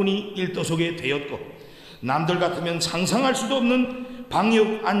방역 부분이 일도속에 되었고 남들 같으면 상상할 수도 없는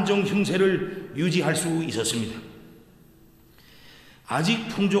방역 안정 형세를 유지할 수 있었습니다. 아직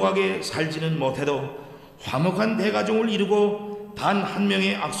풍족하게 살지는 못해도 화목한 대가정을 이루고 단 한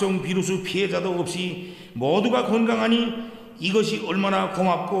명의 악성 비루스 피해자도 없이 모두가 건강하니 이것이 얼마나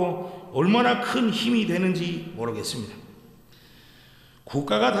고맙고 얼마나 큰 힘이 되는지 모르겠습니다.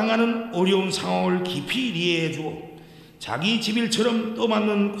 국가가 당하는 어려운 상황을 깊이 이해해주고 자기 집일처럼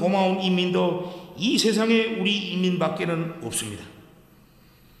떠맡는 고마운 인민도 이 세상에 우리 인민밖에는 없습니다.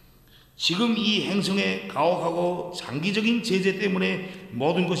 지금 이 행성의 가혹하고 장기적인 제재 때문에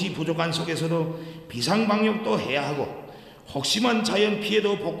모든 것이 부족한 속에서도 비상방역도 해야 하고 혹심한 자연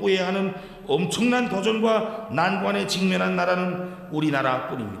피해도 복구해야 하는 엄청난 도전과 난관에 직면한 나라는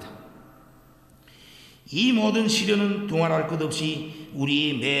우리나라뿐입니다. 이 모든 시련은 두말할 것 없이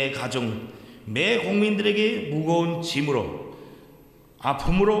우리 매 가정, 매 국민들에게 무거운 짐으로,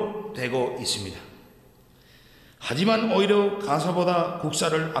 아픔으로 되고 있습니다. 하지만 오히려 가사보다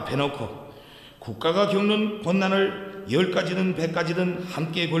국사를 앞에 놓고 국가가 겪는 고난을 10가지든 100가지든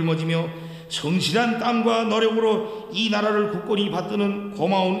함께 걸머지며 성실한 땀과 노력으로 이 나라를 굳건히 받드는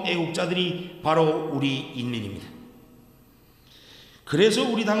고마운 애국자들이 바로 우리 인민입니다. 그래서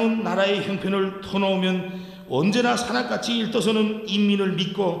우리 당은 나라의 형편을 터놓으면 언제나 산악같이 일떠서는 인민을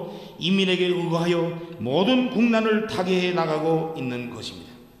믿고 인민에게 의거하여 모든 국난을 타개해 나가고 있는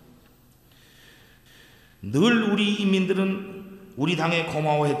것입니다. 늘 우리 인민들은 우리 당에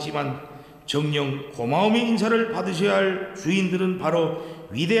고마워했지만 정녕 고마움의 인사를 받으셔야 할 주인들은 바로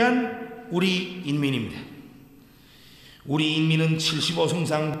위대한 우리 인민입니다. 우리 인민은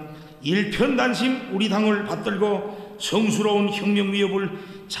 75성상 일편단심 우리 당을 받들고 성스러운 혁명 위협을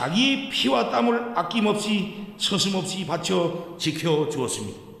자기의 피와 땀을 아낌없이 서슴없이 바쳐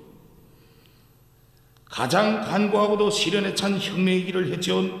지켜주었습니다. 가장 간고하고도 시련에 찬 혁명의 길을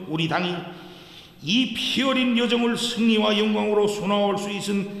헤쳐온 우리 당이 이 피어린 여정을 승리와 영광으로 수놓을 수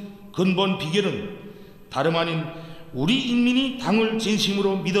있은 근본 비결은 다름 아닌 우리 인민이 당을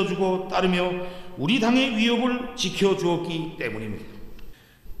진심으로 믿어주고 따르며 우리 당의 위협을 지켜주었기 때문입니다.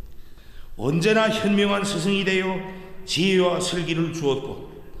 언제나 현명한 스승이 되어 지혜와 슬기를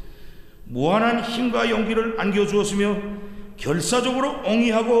주었고 무한한 힘과 용기를 안겨주었으며 결사적으로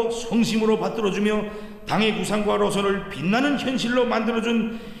옹의하고 성심으로 받들어주며 당의 구상과 노선을 빛나는 현실로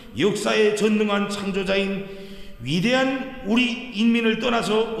만들어준 역사의 전능한 창조자인 위대한 우리 인민을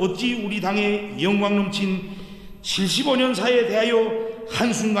떠나서 어찌 우리 당의 영광 넘친 75년사에 대하여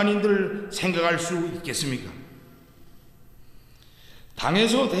한순간인들 생각할 수 있겠습니까?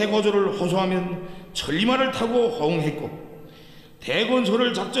 당에서 대고조를 호소하면 천리마를 타고 호응했고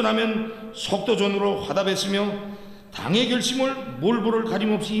대건설을 작전하면 속도전으로 화답했으며 당의 결심을 몰부를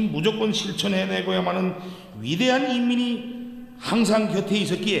가림없이 무조건 실천해내고야만 하는 위대한 인민이 항상 곁에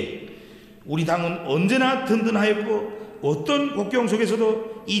있었기에 우리 당은 언제나 든든하였고 어떤 국경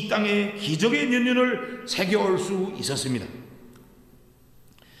속에서도 이 땅에 기적의 년년을 새겨올 수 있었습니다.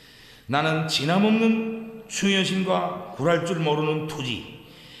 나는 진함없는 충효심과 굴할 줄 모르는 투지,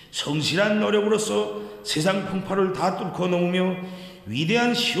 성실한 노력으로서 세상 풍파를 다 뚫고 넘으며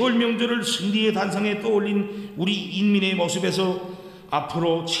위대한 10월 명절을 승리의 단상에 떠올린 우리 인민의 모습에서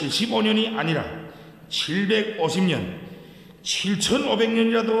앞으로 75년이 아니라 750년,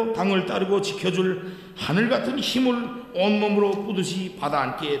 7500년이라도 당을 따르고 지켜줄 하늘같은 힘을 온몸으로 뿌듯이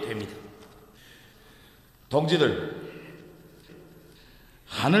받아안게 됩니다. 동지들,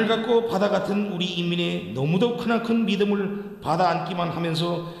 하늘 같고 바다 같은 우리 인민의 너무도 크나큰 믿음을 받아안기만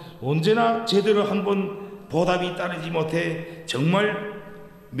하면서 언제나 제대로 한번 보답이 따르지 못해 정말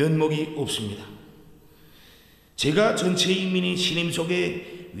면목이 없습니다. 제가 전체 인민이 신임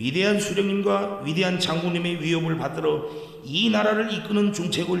속에 위대한 수령님과 위대한 장군님의 위협을 받들어 이 나라를 이끄는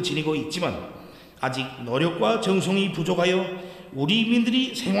중책을 지니고 있지만 아직 노력과 정성이 부족하여 우리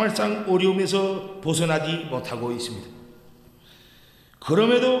인민들이 생활상 어려움에서 벗어나지 못하고 있습니다.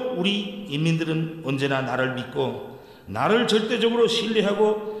 그럼에도 우리 인민들은 언제나 나를 믿고 나를 절대적으로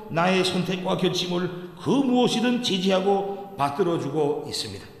신뢰하고 나의 선택과 결심을 그 무엇이든 지지하고 받들어주고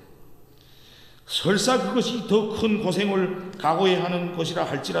있습니다. 설사 그것이 더 큰 고생을 각오해야 하는 것이라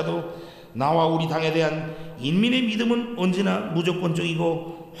할지라도 나와 우리 당에 대한 인민의 믿음은 언제나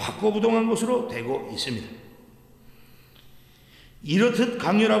무조건적이고 확고부동한 것으로 되고 있습니다. 이렇듯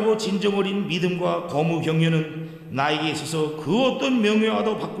강렬하고 진정 어린 믿음과 고무 격려는 나에게 있어서 그 어떤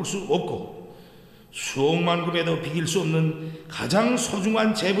명예와도 바꿀 수 없고 수억만 금에도 비길 수 없는 가장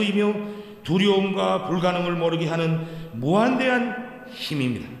소중한 제부이며 두려움과 불가능을 모르게 하는 무한대한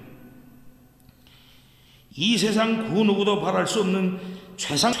힘입니다. 이 세상 그 누구도 바랄 수 없는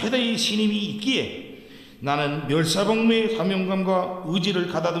최상최대의 신임이 있기에 나는 멸사복무의 사명감과 의지를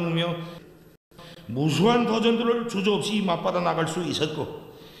가다듬으며 무수한 도전들을 주저없이 맞받아 나갈 수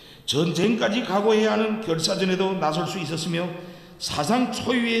있었고 전쟁까지 각오해야 하는 결사전에도 나설 수 있었으며 사상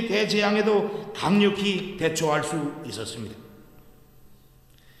초유의 대재앙에도 강력히 대처할 수 있었습니다.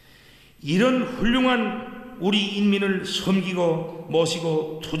 이런 훌륭한 우리 인민을 섬기고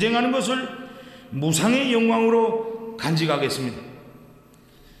모시고 투쟁하는 것을 무상의 영광으로 간직하겠습니다.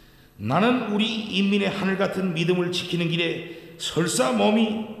 나는 우리 인민의 하늘같은 믿음을 지키는 길에 설사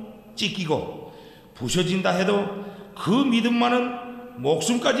몸이 찢기고 부서진다 해도 그 믿음만은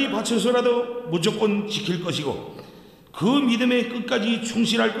목숨까지 바쳐서라도 무조건 지킬 것이고 그 믿음에 끝까지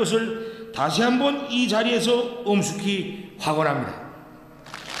충실할 것을 다시 한번 이 자리에서 엄숙히 확언합니다.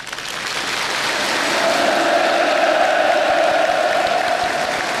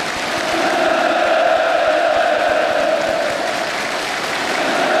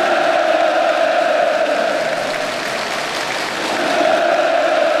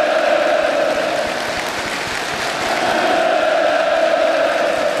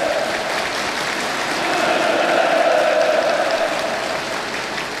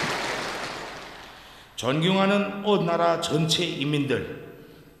 존경하는 나라 전체 인민들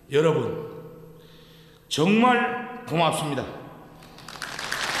여러분, 정말 고맙습니다.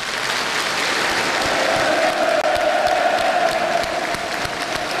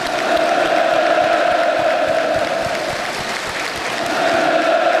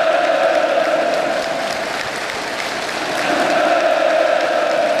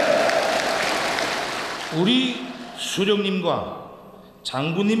 우리 수령님과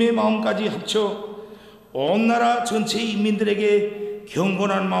장군님의 마음까지 합쳐 온 나라 전체 인민들에게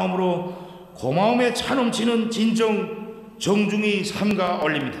경건한 마음으로 고마움에 차 넘치는 진정 정중히 삼가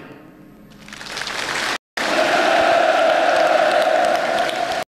올립니다.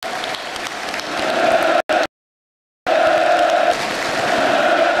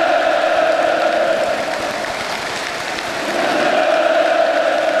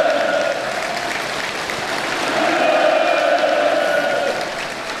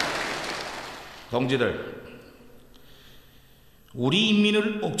 동지들, 우리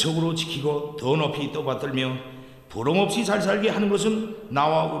인민을 억척으로 지키고 더 높이 떠받들며 부름없이 잘 살게 하는 것은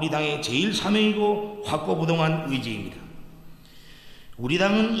나와 우리 당의 제일 사명이고 확고부동한 의지입니다. 우리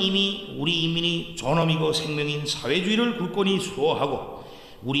당은 이미 우리 인민이 존엄이고 생명인 사회주의를 굳건히 수호하고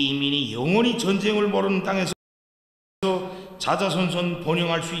우리 인민이 영원히 전쟁을 모르는 땅에서 자자손손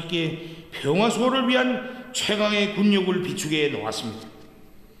번영할 수 있게 평화수호를 위한 최강의 군력을 비축해 놓았습니다.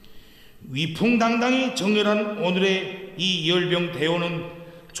 위풍당당히 정렬한 오늘의 이 열병 대오는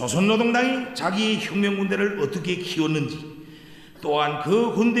조선노동당이 자기의 혁명군대를 어떻게 키웠는지 또한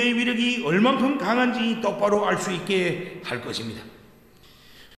그 군대의 위력이 얼만큼 강한지 똑바로 알 수 있게 할 것입니다.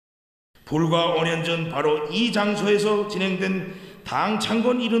 불과 5년 전 바로 이 장소에서 진행된 당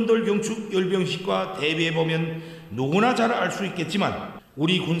창건 이른돌 경축 열병식과 대비해보면 누구나 잘 알 수 있겠지만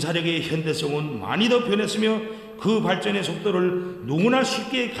우리 군사력의 현대성은 많이 더 변했으며 그 발전의 속도를 누구나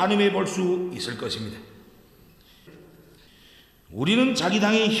쉽게 가늠해 볼 수 있을 것입니다. 우리는 자기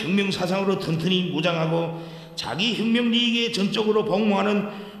당의 혁명 사상으로 튼튼히 무장하고 자기 혁명利益에 전적으로 복무하는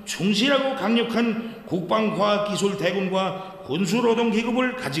충실하고 강력한 국방과학기술대군과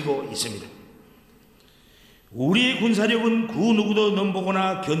군수노동계급을 가지고 있습니다. 우리의 군사력은 그 누구도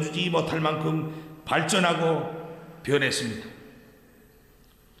넘보거나 견주지 못할 만큼 발전하고 변했습니다.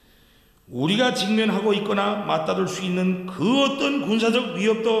 우리가 직면하고 있거나 맞다둘 수 있는 그 어떤 군사적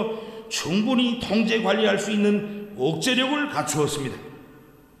위협도 충분히 통제 관리할 수 있는 억제력을 갖추었습니다.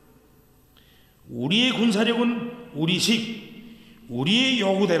 우리의 군사력은 우리식, 우리의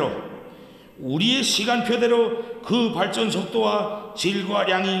요구대로, 우리의 시간표대로 그 발전 속도와 질과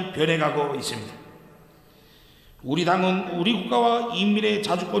량이 변해가고 있습니다. 우리 당은 우리 국가와 인민의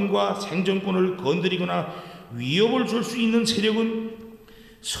자주권과 생존권을 건드리거나 위협을 줄 수 있는 세력은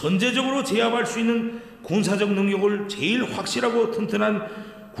선제적으로 제압할 수 있는 군사적 능력을 제일 확실하고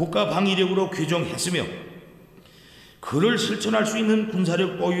튼튼한 국가 방위력으로 규정했으며 그를 실천할 수 있는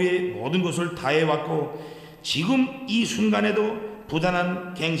군사력 보유에 모든 것을 다해왔고 지금 이 순간에도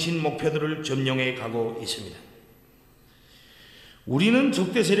부단한 갱신 목표들을 점령해 가고 있습니다. 우리는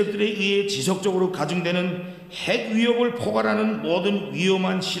적대 세력들에 의해 지속적으로 가중되는 핵 위협을 포괄하는 모든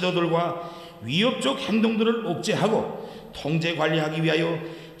위험한 시도들과 위협적 행동들을 억제하고 통제 관리하기 위하여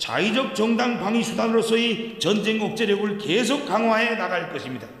자의적 정당 방위 수단으로서의 전쟁 억제력을 계속 강화해 나갈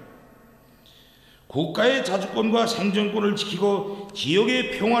것입니다. 국가의 자주권과 생존권을 지키고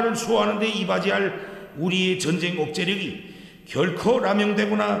지역의 평화를 수호하는 데 이바지할 우리의 전쟁 억제력이 결코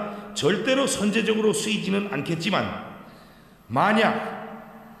남용되거나 절대로 선제적으로 쓰이지는 않겠지만 만약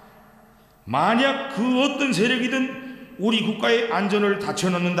그 어떤 세력이든 우리 국가의 안전을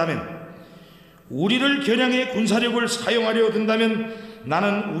다쳐놓는다면 우리를 겨냥해 군사력을 사용하려 든다면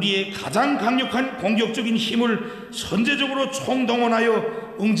나는 우리의 가장 강력한 공격적인 힘을 선제적으로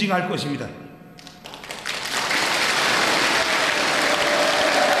총동원하여 응징할 것입니다.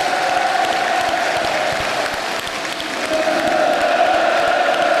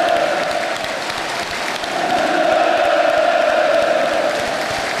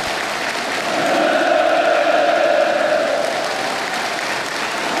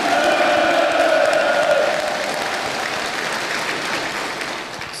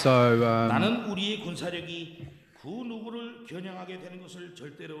 나는 우리의 군사력이 그 누구를 겨냥하게 되는 것을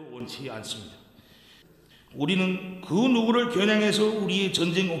절대로 원치 않습니다. 우리는 그 누구를 겨냥해서 우리의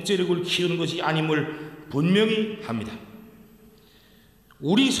전쟁 억제력을 키우는 것이 아님을 분명히 합니다.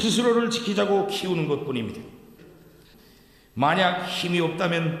 우리 스스로를 지키자고 키우는 것뿐입니다. 만약 힘이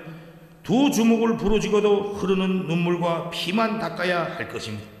없다면 두 주먹을 부러지고도 흐르는 눈물과 피만 닦아야 할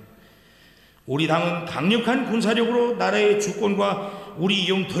것입니다. 우리 당은 강력한 군사력으로 나라의 주권과 우리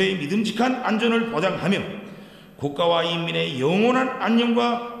영토의 믿음직한 안전을 보장하며 국가와 인민의 영원한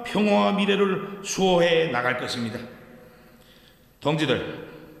안녕과 평화와 미래를 수호해 나갈 것입니다. 동지들,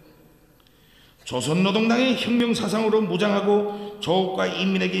 조선노동당의 혁명사상으로 무장하고 조국과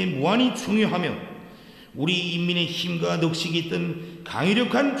인민에게 무한히 중요하며 우리 인민의 힘과 넋이 깃든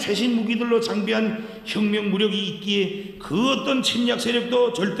강력한 최신 무기들로 장비한 혁명 무력이 있기에 그 어떤 침략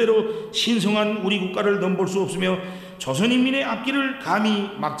세력도 절대로 신성한 우리 국가를 넘볼 수 없으며 조선인민의 앞길을 감히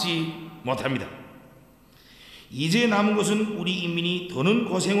막지 못합니다. 이제 남은 것은 우리 인민이 더는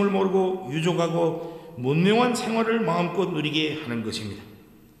고생을 모르고 유족하고 문명한 생활을 마음껏 누리게 하는 것입니다.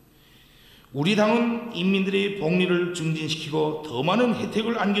 우리 당은 인민들의 복리를 증진시키고 더 많은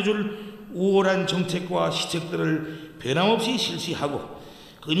혜택을 안겨줄 우월한 정책과 시책들을 변함없이 실시하고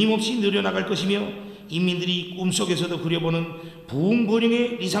끊임없이 늘려나갈 것이며 인민들이 꿈속에서도 그려보는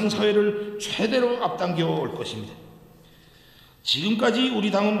부흥번영의 리상사회를 최대로 앞당겨 올 것입니다. 지금까지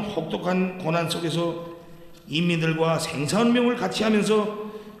우리 당은 혹독한 고난 속에서 인민들과 생사운명을 같이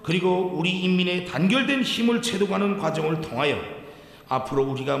하면서 그리고 우리 인민의 단결된 힘을 체득하는 과정을 통하여 앞으로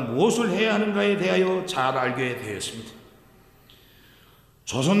우리가 무엇을 해야 하는가에 대하여 잘 알게 되었습니다.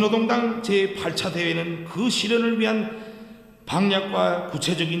 조선노동당 제8차 대회는 그 실현을 위한 방략과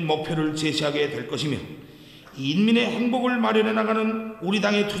구체적인 목표를 제시하게 될 것이며 인민의 행복을 마련해 나가는 우리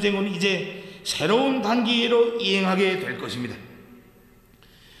당의 투쟁은 이제 새로운 단계로 이행하게 될 것입니다.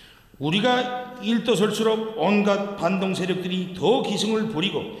 우리가 일떠설수록 온갖 반동 세력들이 더 기승을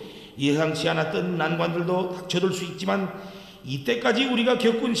부리고 예상치 않았던 난관들도 닥쳐들 수 있지만 이때까지 우리가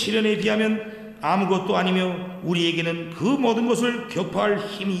겪은 시련에 비하면 아무것도 아니며 우리에게는 그 모든 것을 격파할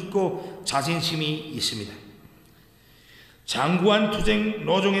힘이 있고 자신심이 있습니다. 장구한 투쟁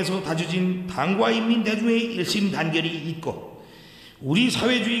노정에서 다져진 당과 인민 대중의 일심 단결이 있고 우리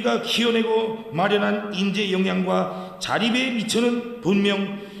사회주의가 키워내고 마련한 인재 역량과 자립에 미쳐는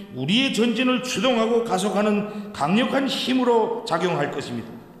분명 우리의 전진을 주동하고 가속하는 강력한 힘으로 작용할 것입니다.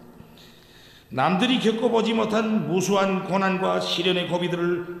 남들이 겪어보지 못한 무수한 고난과 시련의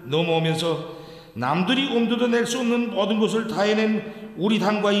고비들을 넘어오면서 남들이 엄두도 낼 수 없는 모든 것을 다 해낸 우리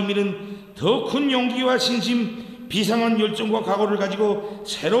당과 인민은 더 큰 용기와 신심, 비상한 열정과 각오를 가지고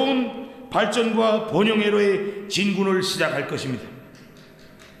새로운 발전과 번영회로의 진군을 시작할 것입니다.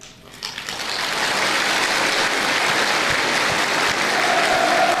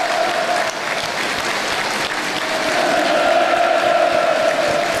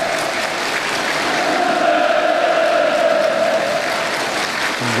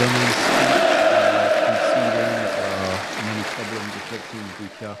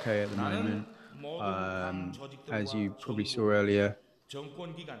 DPRK at the moment. As you probably saw earlier,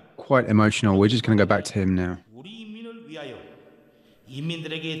 quite emotional. We're just going to go back to him now. 우리 인민을 위하여,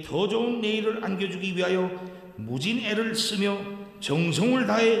 인민들에게 더 좋은 내일을 안겨주기 위하여 무진 애를 쓰며 정성을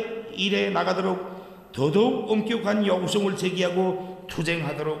다해 일해 나가도록 더더욱 엄격한 요구성을 제기하고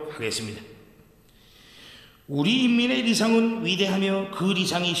투쟁하도록 하겠습니다. 우리 인민의 리상은 위대하며 그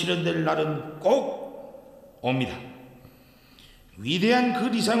리상이 실현될 날은 꼭 옵니다. 위대한 그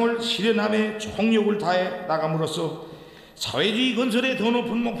리상을 실현함에 총력을 다해 나감으로써 사회주의 건설의 더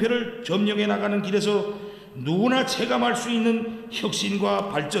높은 목표를 점령해 나가는 길에서 누구나 체감할 수 있는 혁신과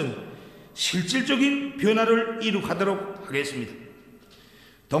발전, 실질적인 변화를 이룩하도록 하겠습니다.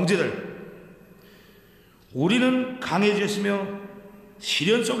 동지들, 우리는 강해졌으며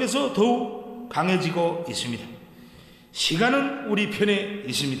시련 속에서 더욱 강해지고 있습니다. 시간은 우리 편에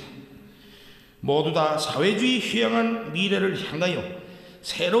있습니다. 모두 다 사회주의 휴양한 미래를 향하여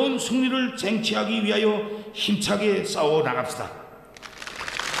새로운 승리를 쟁취하기 위하여 힘차게 싸워 나갑시다.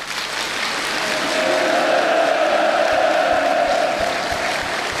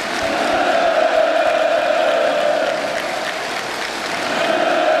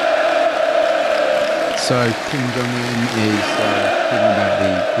 So Kim Jong-un is talking about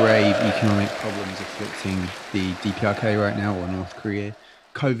the grave economic problems afflicting the DPRK right now, or North Korea.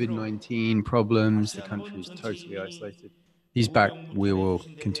 COVID-19 problems, the country is totally isolated. He's back. We will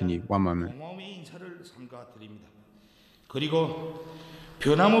continue. One moment. 그리고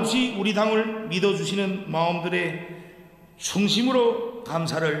변함없이 우리 당을 믿어주시는 마음들의 충심으로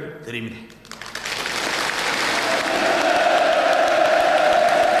감사를 드립니다.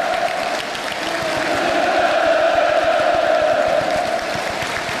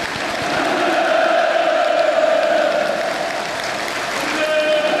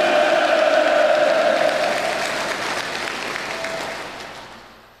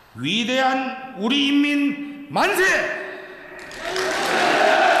 위대한 우리 인민 만세!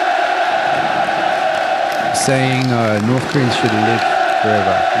 Saying North Koreans should live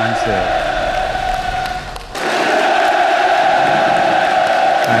forever. Manse.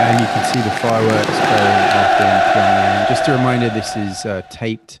 And you can see the fireworks going off in Pyongyang. Just a reminder, this is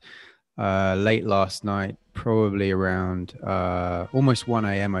taped late last night, probably around almost 1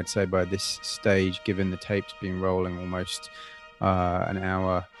 a.m. I'd say by this stage, given the tape's been rolling almost an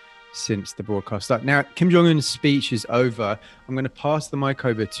hour since the broadcast started. Now, Kim Jong-un's speech is over. I'm going to pass the mic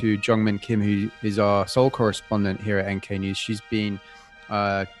over to Jongmin Kim, who is our sole correspondent here at NK News. She's been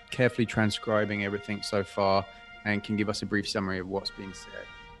carefully transcribing everything so far and can give us a brief summary of what's being said.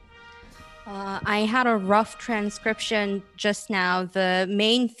 I had a rough transcription just now. The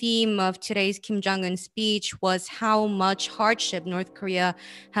main theme of today's Kim Jong-un speech was how much hardship North Korea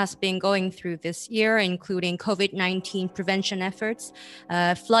has been going through this year, including COVID-19 prevention efforts,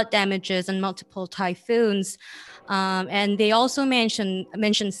 flood damages, and multiple typhoons. And they also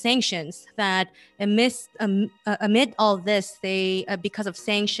mentioned sanctions, that amid all this, because of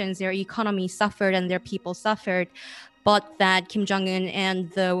sanctions, their economy suffered and their people suffered. But that Kim Jong-un and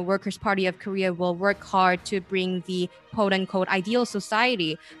the Workers' Party of Korea will work hard to bring the quote-unquote ideal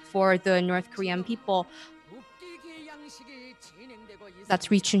society for the North Korean people. That's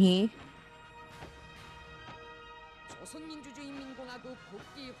Ri Chun-hee.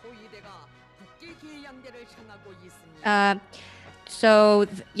 So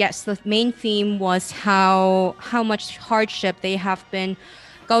yes, the main theme was how much hardship they have been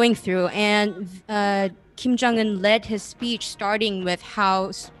going through, and Kim Jong-un led his speech starting with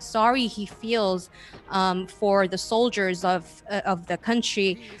how sorry he feels for the soldiers of the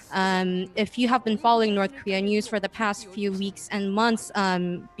country. If you have been following North Korea news for the past few weeks and months,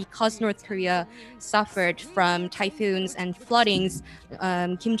 because North Korea suffered from typhoons and floodings,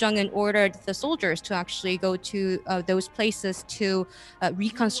 Kim Jong-un ordered the soldiers to actually go to those places to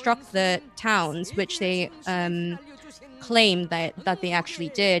reconstruct the towns, which they claim that they actually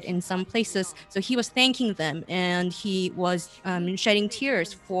did in some places. So he was thanking them, and he was shedding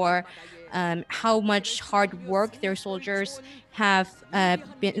tears for how much hard work their soldiers have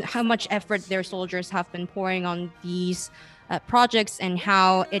been, how much effort their soldiers have been pouring on these projects, and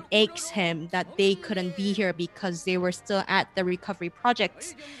how it aches him that they couldn't be here because they were still at the recovery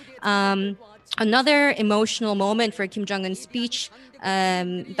projects. Another emotional moment for Kim Jong-un's speech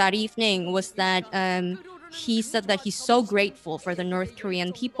that evening was that he said that he's so grateful for the North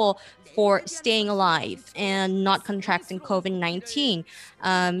Korean people for staying alive and not contracting COVID-19.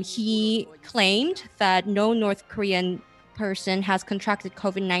 He claimed that no North Korean person has contracted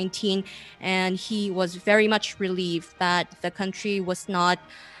COVID-19, and he was very much relieved that the country was not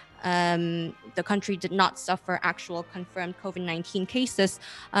the country did not suffer actual confirmed COVID-19 cases.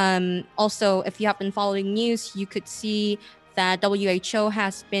 Also, if you have been following news, you could see that WHO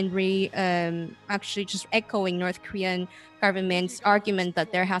has been actually just echoing North Korean government's argument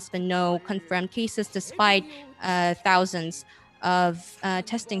that there has been no confirmed cases despite thousands of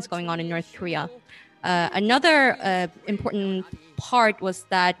testings going on in North Korea. Another important part was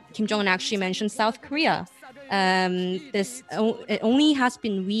that Kim Jong-un actually mentioned South Korea. It only has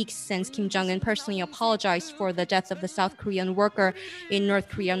been weeks since Kim Jong-un personally apologized for the death of the South Korean worker in North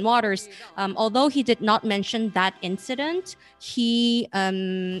Korean waters. Although he did not mention that incident, he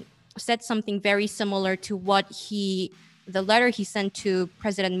said something very similar to the letter he sent to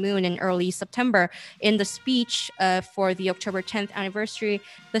President Moon in early September. In the speech for the October 10th anniversary,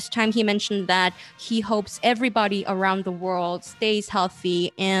 this time he mentioned that he hopes everybody around the world stays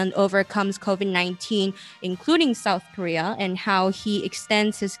healthy and overcomes COVID-19, including South Korea, and how he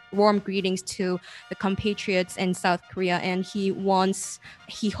extends his warm greetings to the compatriots in South Korea. And he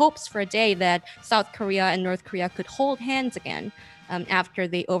hopes for a day that South Korea and North Korea could hold hands again. After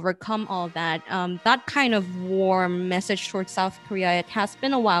they overcome all that. That kind of warm message towards South Korea, it has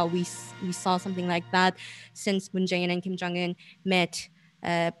been a while. We saw something like that since Moon Jae-in and Kim Jong-un met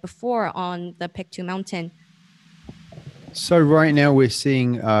before on the Paektu mountain. So right now we're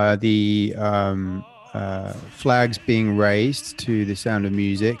seeing the flags being raised to the sound of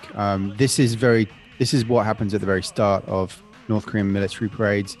music. This is what happens at the very start of North Korean military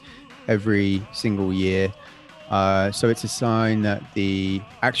parades every single year. So it's a sign that the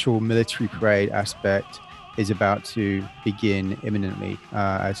actual military parade aspect is about to begin imminently.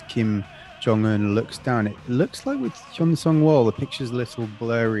 As Kim Jong-un looks down, it looks like with Hyun Sung-wol, the picture's a little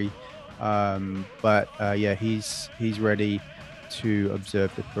blurry, but yeah, he's ready to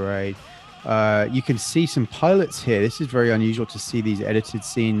observe the parade. You can see some pilots here. This is very unusual to see these edited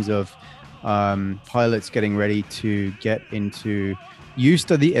scenes of pilots getting ready to get into use.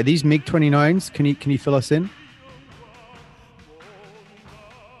 Are these MiG-29s? Can you fill us in?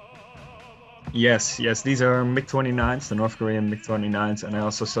 Yes, these are MiG-29s, the North Korean MiG-29s, and I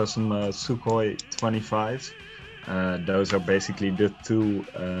also saw some Sukhoi 25s. Those are basically the two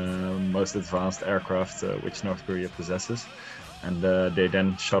most advanced aircraft which North Korea possesses. And they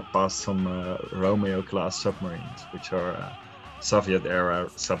then shot past some Romeo-class submarines, which are Soviet-era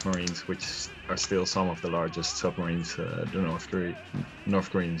submarines, which are still some of the largest submarines the North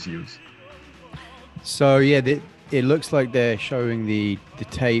Koreans use. So yeah, it looks like they're showing the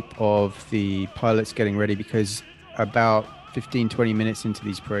tape of the pilots getting ready, because about 15-20 minutes into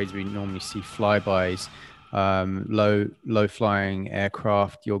these parades we normally see flybys, low flying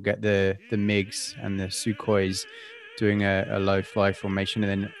aircraft. You'll get the MiGs and the Sukhois doing a low fly formation,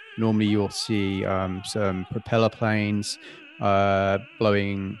 and then normally you'll see some propeller planes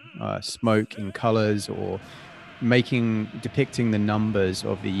blowing smoke in colors, or depicting the numbers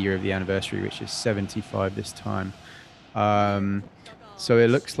of the year of the anniversary, which is 75 this time. So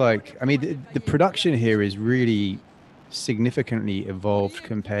it looks like, I mean, the production here is really significantly evolved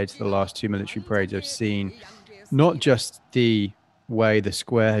compared to the last two military parades I've seen. Not just the way the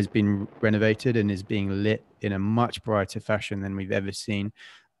square has been renovated and is being lit in a much brighter fashion than we've ever seen,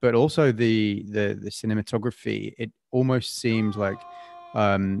 but also the cinematography. It almost seems like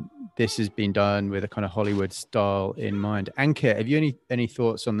this has been done with a kind of Hollywood style in mind. Anke, have you any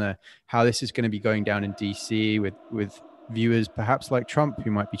thoughts on how this is going to be going down in DC with viewers perhaps like Trump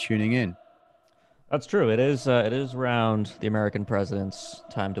who might be tuning in? That's true. It is around the American president's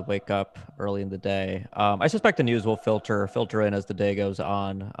time to wake up early in the day. I suspect the news will filter in as the day goes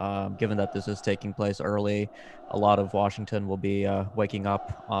on. Given that this is taking place early, a lot of Washington will be waking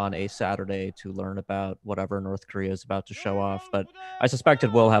up on a Saturday to learn about whatever North Korea is about to show off. But I suspect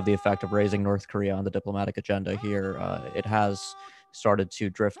it will have the effect of raising North Korea on the diplomatic agenda here. It has started to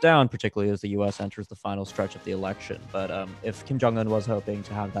drift down, particularly as the U.S. enters the final stretch of the election. But if Kim Jong-un was hoping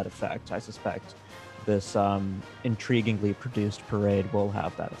to have that effect, I suspect this intriguingly produced parade will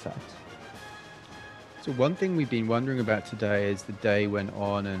have that effect. So one thing we've been wondering about today as the day went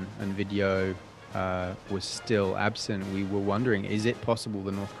on and video was still absent, we were wondering, is it possible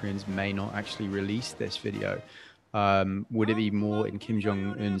the North Koreans may not actually release this video? Would it be more in Kim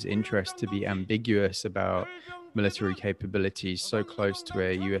Jong-un's interest to be ambiguous about military capabilities so close to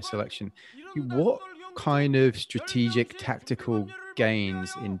a US election? What kind of strategic tactical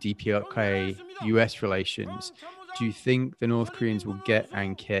gains in DPRK US relations do you think the North Koreans will get,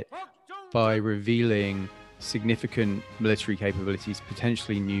 Ankit, by revealing significant military capabilities,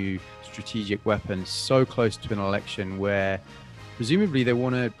 potentially new strategic weapons, so close to an election where presumably they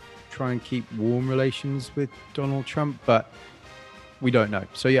want to try and keep warm relations with Donald Trump, but we don't know.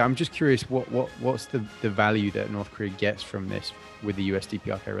 So yeah, I'm just curious, what's the value that North Korea gets from this with the US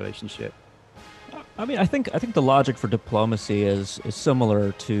DPRK relationship? I mean, I think the logic for diplomacy is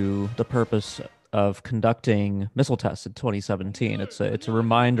similar to the purpose of conducting missile tests in 2017. It's a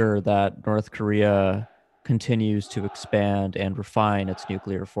reminder that North Korea continues to expand and refine its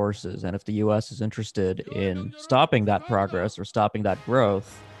nuclear forces, and if the U.S. is interested in stopping that progress or stopping that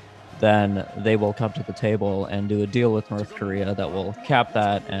growth, then they will come to the table and do a deal with North Korea that will cap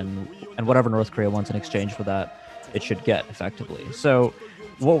that, and whatever North Korea wants in exchange for that, it should get effectively. So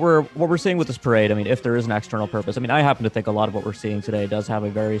what we're seeing with this parade, I mean, if there is an external purpose, I mean, I happen to think a lot of what we're seeing today does have a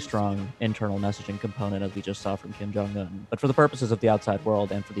very strong internal messaging component, as we just saw from Kim Jong-un. But for the purposes of the outside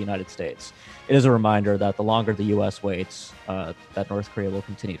world and for the United States, it is a reminder that the longer the U.S. waits, that North Korea will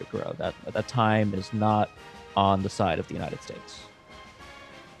continue to grow. That time is not on the side of the United States.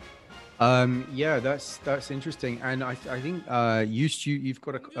 Yeah, that's interesting, and I think you've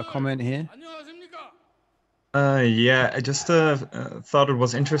got a comment here. Yeah, I just thought it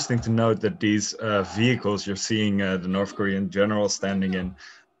was interesting to note that these vehicles you're seeing the North Korean general standing in,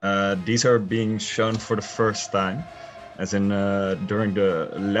 these are being shown for the first time. As in, during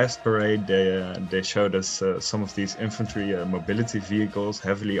the last parade, they showed us some of these infantry mobility vehicles,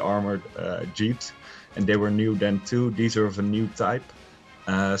 heavily armored jeeps, and they were new then too. These are of a new type.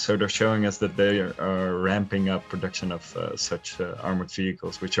 So they're showing us that they are ramping up production of such armored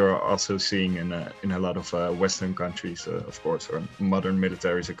vehicles, which are also seeing in a lot of Western countries, of course, or modern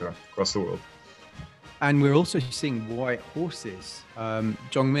militaries across the world. And we're also seeing white horses.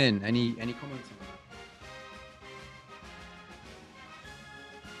 Jongmin, any comments on that?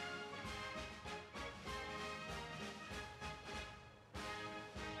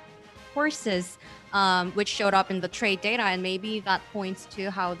 Horses, which showed up in the trade data, and maybe that points to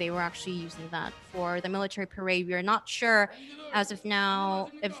how they were actually using that for the military parade. We are not sure as of now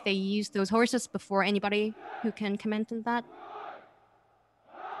if they used those horses before. Anybody who can comment on that?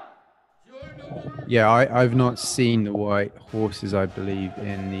 Yeah, I've not seen the white horses, I believe,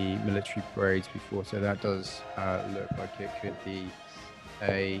 in the military parades before, so that does look like it could be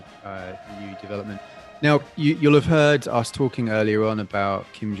a new development. Now, you'll have heard us talking earlier on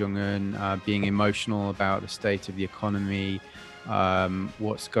about Kim Jong-un being emotional about the state of the economy,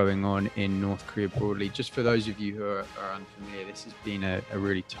 what's going on in North Korea broadly. Just for those of you who are unfamiliar, this has been a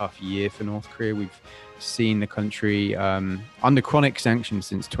really tough year for North Korea. We've seen the country under chronic sanctions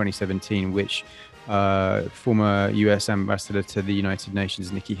since 2017, which former US ambassador to the United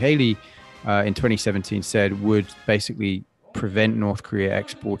Nations, Nikki Haley, in 2017 said would basically prevent North Korea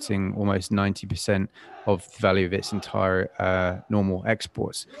exporting almost 90% of the value of its entire normal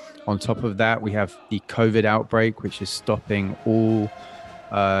exports. On top of that, we have the COVID outbreak, which is stopping all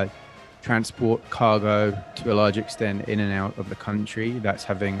transport cargo to a large extent in and out of the country. That's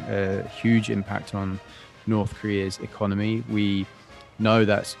having a huge impact on North Korea's economy. We know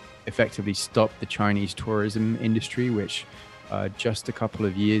that's effectively stopped the Chinese tourism industry, which just a couple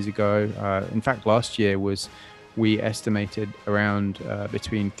of years ago, in fact last year, we estimated around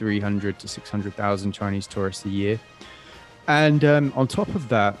between 300 to 600,000 Chinese tourists a year. And on top of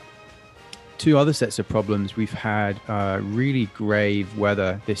that, two other sets of problems. We've had really grave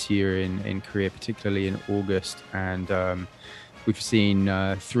weather this year in Korea, particularly in August. And we've seen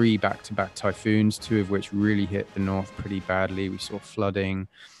 3 back-to-back typhoons, 2 of which really hit the north pretty badly. We saw flooding.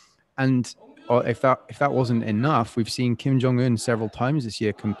 And if that wasn't enough, we've seen Kim Jong-un several times this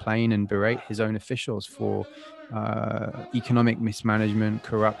year complain and berate his own officials for economic mismanagement,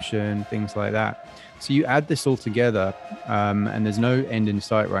 corruption, things like that. So you add this all together, and there's no end in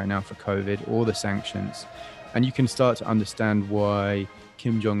sight right now for COVID or the sanctions. And you can start to understand why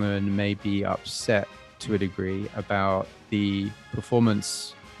Kim Jong-un may be upset to a degree about the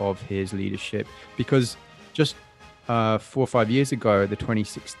performance of his leadership, because just 4 or 5 years ago, at the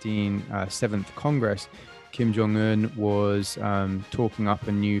 2016 7th Congress, Kim Jong-un was talking up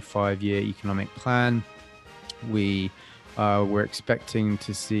a new 5-year economic plan. We were expecting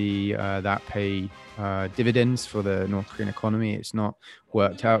to see that pay dividends for the North Korean economy. It's not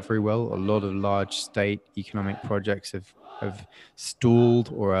worked out very well. A lot of large state economic projects have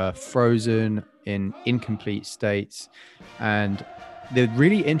stalled or are frozen in incomplete states. And the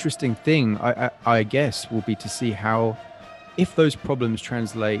really interesting thing, I guess, will be to see how, if those problems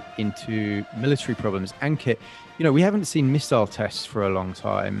translate into military problems. Ankit, we haven't seen missile tests for a long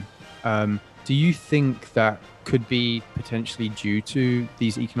time. Do you think that could be potentially due to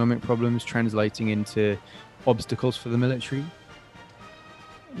these economic problems translating into obstacles for the military?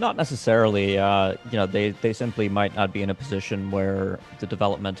 Not necessarily. They simply might not be in a position where the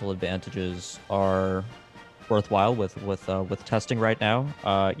developmental advantages are worthwhile with testing right now.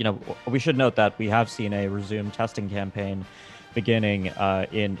 We should note that we have seen a resumed testing campaign beginning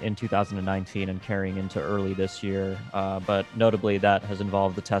in 2019 and carrying into early this year. But notably, that has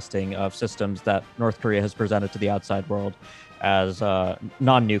involved the testing of systems that North Korea has presented to the outside world as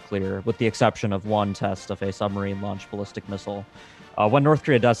non-nuclear, with the exception of one test of a submarine-launched ballistic missile. When North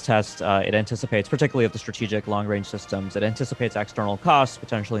Korea does test, it anticipates, particularly of the strategic long-range systems, it anticipates external costs,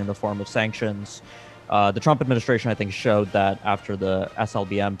 potentially in the form of sanctions. The Trump administration, I think, showed that after the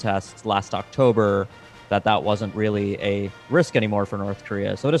SLBM tests last October, that wasn't really a risk anymore for North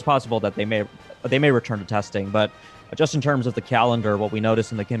Korea. So it is possible that they may return to testing. But just in terms of the calendar, what we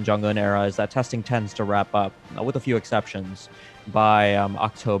notice in the Kim Jong-un era is that testing tends to wrap up, with a few exceptions, by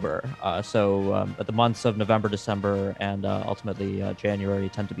October. So the months of November, December, and ultimately January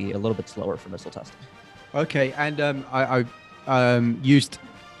tend to be a little bit slower for missile testing. Okay, and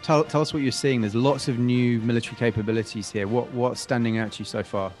tell us what you're seeing. There's lots of new military capabilities here. What's standing out to you so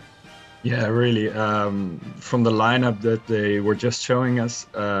far? Yeah, really. From the lineup that they were just showing us,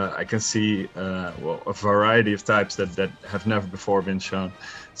 I can see a variety of types that have never before been shown.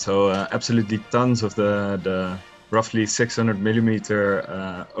 So absolutely tons of the roughly 600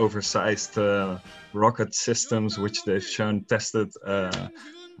 millimeter oversized rocket systems, which they've shown tested a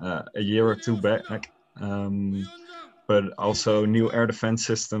year or two back. But also new air defense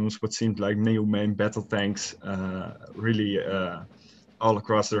systems, what seemed like new main battle tanks, really all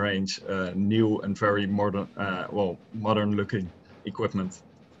across the range, new and very modern looking equipment.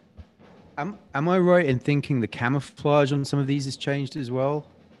 Am I right in thinking the camouflage on some of these has changed as well?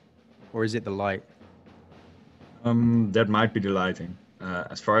 Or is it the light? That might be the lighting.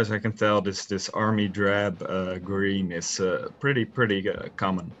 As far as I can tell, this army drab green is pretty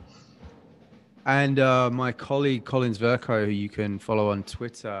common. And my colleague Collins Verco, who you can follow on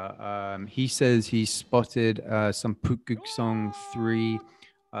Twitter, he says he spotted some Pukguksong 3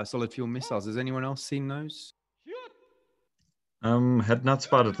 solid fuel missiles. Has anyone else seen those? Had not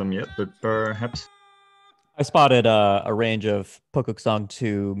spotted them yet, but perhaps. I spotted a range of Pukguksong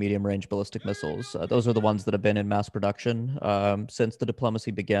 2 medium-range ballistic missiles. Those are the ones that have been in mass production since the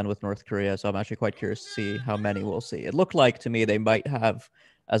diplomacy began with North Korea. So I'm actually quite curious to see how many we'll see. It looked like to me they might have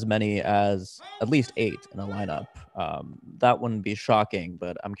as many as at least 8 in a lineup. That wouldn't be shocking,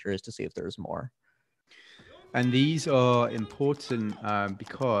 but I'm curious to see if there's more. And these are important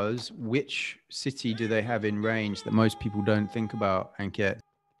because which city do they have in range that most people don't think about, Ankit?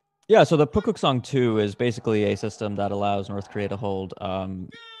 Yeah, so the Pukguksong 2 is basically a system that allows North Korea to hold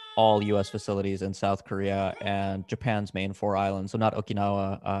all U.S. facilities in South Korea and Japan's main 4 islands, so not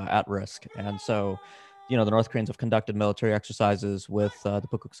Okinawa, at risk. And so, the North Koreans have conducted military exercises with the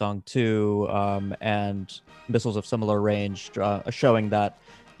Pukguksong 2 and missiles of similar range, showing that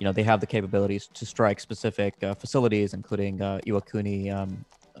they have the capabilities to strike specific facilities, including Iwakuni,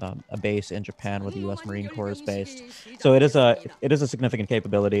 a base in Japan where the U.S. Marine Corps is based. So it is a significant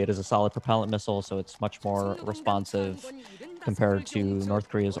capability. It is a solid propellant missile, so it's much more responsive compared to North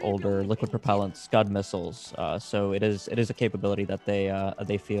Korea's older liquid propellant Scud missiles. So it is a capability that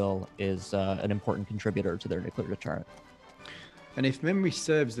they feel is an important contributor to their nuclear deterrent. And if memory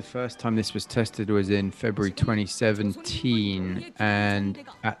serves, the first time this was tested was in February 2017. And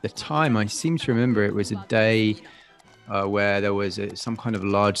at the time, I seem to remember it was a day where there was some kind of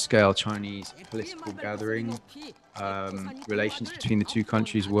large-scale Chinese political gathering. Relations between the two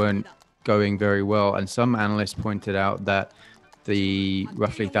countries weren't going very well. And some analysts pointed out that the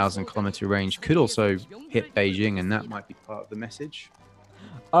roughly 1,000-kilometer range could also hit Beijing, and that might be part of the message.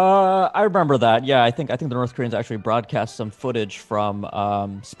 I remember that. Yeah, I think the North Koreans actually broadcast some footage from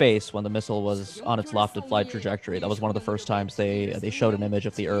space when the missile was on its lofted flight trajectory. That was one of the first times they showed an image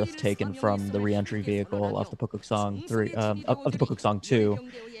of the Earth taken from the reentry vehicle of the Pukguksong 3 of the Pukguksong 2,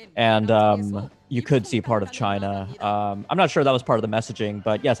 and you could see part of China. I'm not sure that was part of the messaging,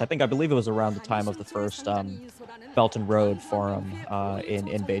 but yes, I believe it was around the time of the first Belt and Road Forum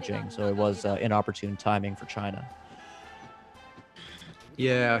in Beijing. So it was inopportune timing for China.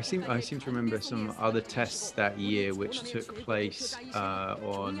 Yeah, I seem to remember some other tests that year which took place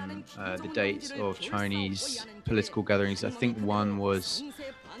on the dates of Chinese political gatherings. I think one was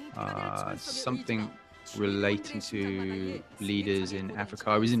something relating to leaders in Africa.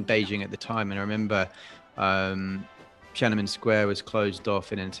 I was in Beijing at the time, and I remember Tiananmen Square was closed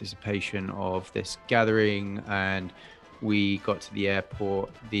off in anticipation of this gathering, and we got to the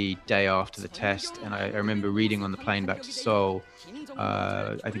airport the day after the test, and I remember reading on the plane back to Seoul,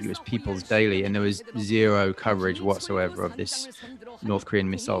 I think it was People's Daily, and there was zero coverage whatsoever of this North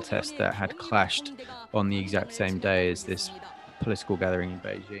Korean missile test that had clashed on the exact same day as this political gathering in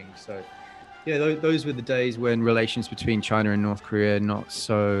Beijing. So yeah, those were the days when relations between China and North Korea not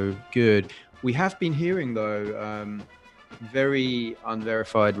so good. We have been hearing, though, very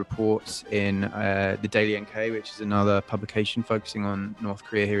unverified reports in the Daily NK, which is another publication focusing on North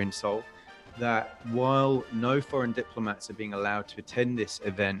Korea here in Seoul, that while no foreign diplomats are being allowed to attend this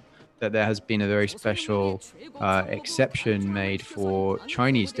event, that there has been a very special exception made for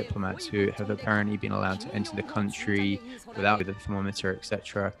Chinese diplomats who have apparently been allowed to enter the country without the thermometer,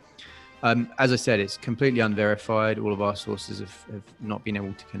 etc. As I said, it's completely unverified. All of our sources have not been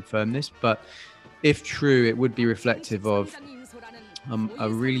able to confirm this, but if true, it would be reflective of a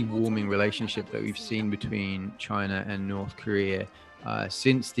really warming relationship that we've seen between China and North Korea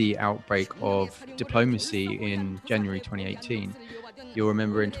since the outbreak of diplomacy in January 2018. You'll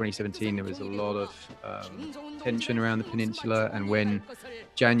remember in 2017 there was a lot of tension around the peninsula, and when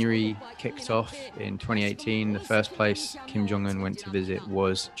January kicked off in 2018, the first place Kim Jong-un went to visit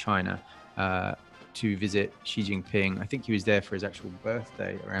was China, to visit Xi Jinping. I think he was there for his actual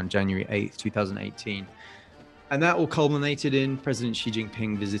birthday around January 8th, 2018. And that all culminated in President Xi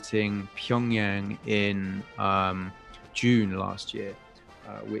Jinping visiting Pyongyang in June last year,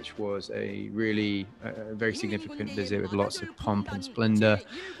 which was a really very significant visit with lots of pomp and splendor.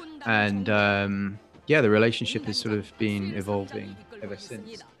 And yeah, the relationship has sort of been evolving ever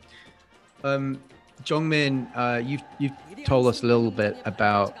since. Jongmin, you've told us a little bit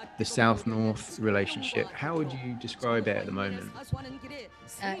about the South-North relationship. How would you describe it at the moment?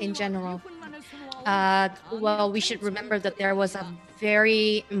 In general, well, we should remember that there was a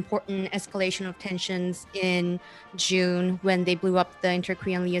very important escalation of tensions in June when they blew up the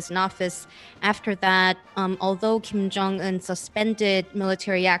Inter-Korean Liaison Office. After that, although Kim Jong-un suspended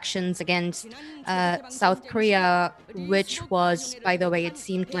military actions against South Korea, which was, by the way, it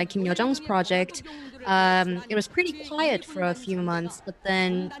seemed like Kim Yo-jong's project, it was pretty quiet for a few months. But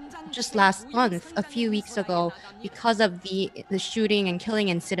then just last month, a few weeks ago, because of the shooting and killing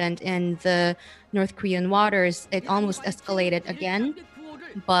incident in the North Korean waters, it almost escalated again.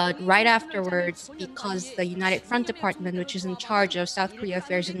 But right afterwards, because the United Front Department, which is in charge of South Korea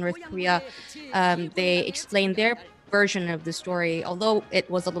affairs in North Korea, they explained their version of the story. Although it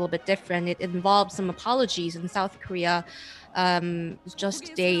was a little bit different, it involved some apologies in South Korea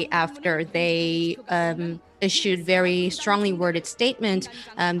just day after they issued very strongly worded statement.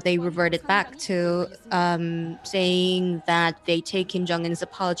 They reverted back to saying that they take Kim Jong-un's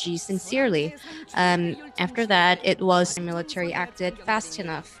apology sincerely. After that, it was military acted fast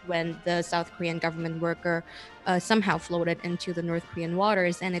enough when the South Korean government worker somehow floated into the North Korean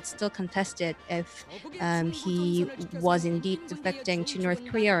waters, and it's still contested if he was indeed defecting to North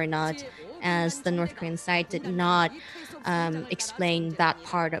Korea or not, as the North Korean side did not explain that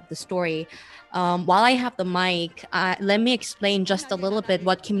part of the story. While I have the mic, let me explain just a little bit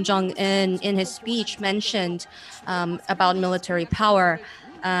what Kim Jong-un in his speech mentioned about military power.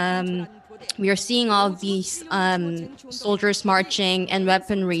 We are seeing all these soldiers marching and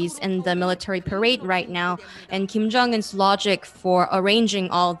weaponries in the military parade right now. And Kim Jong-un's logic for arranging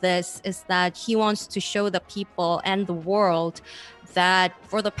all this is that he wants to show the people and the world that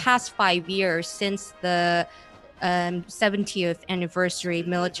for the past 5 years, since the 70th anniversary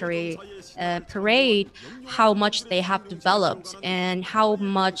military parade, how much they have developed and how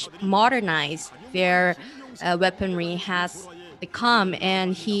much modernized their weaponry has become.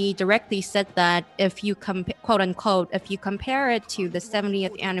 And he directly said that if you quote unquote, if you compare it to the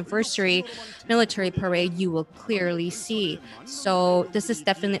 70th anniversary military parade, you will clearly see. So this is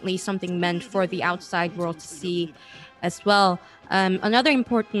definitely something meant for the outside world to see. as well. Another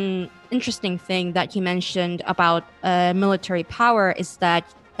interesting thing that he mentioned about military power is that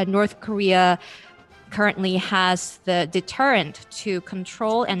North Korea currently has the deterrent to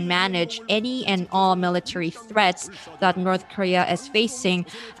control and manage any and all military threats that North Korea is facing.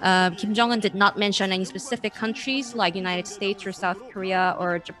 Kim Jong-un did not mention any specific countries like United States or South Korea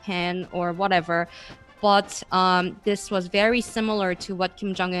or Japan or whatever. But this was very similar to what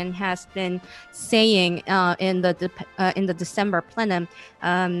Kim Jong-un has been saying in the December plenum.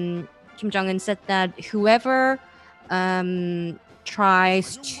 Kim Jong-un said that whoever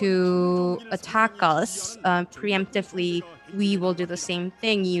tries to attack us preemptively, we will do the same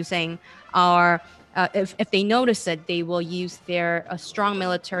thing using our if they notice it, they will use their strong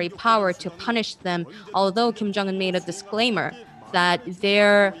military power to punish them. Although Kim Jong-un made a disclaimer that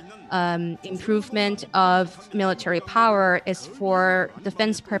their improvement of military power is for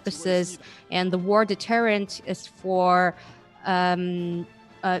defense purposes and the war deterrent is for the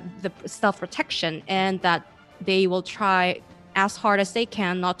self-protection, and that they will try as hard as they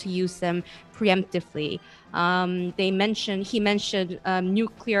can not to use them preemptively. He mentioned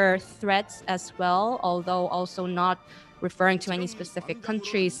nuclear threats as well, although also not referring to any specific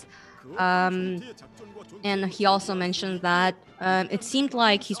countries. And he also mentioned that it seemed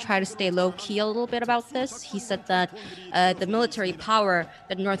like he's trying to stay low-key a little bit about this. He said that the military power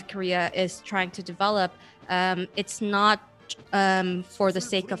that North Korea is trying to develop, it's not for the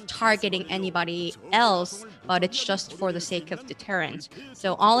sake of targeting anybody else, but it's just for the sake of deterrent.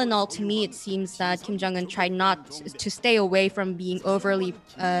 So all in all, to me, it seems that Kim Jong-un tried not to stay away from being overly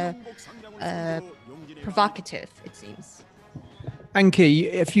provocative, it seems.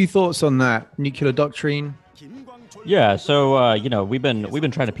 Anki, a few thoughts on that nuclear doctrine? Yeah, so we've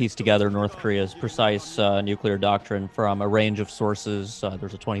been trying to piece together North Korea's precise nuclear doctrine from a range of sources.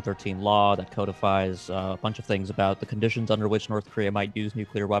 There's a 2013 law that codifies a bunch of things about the conditions under which North Korea might use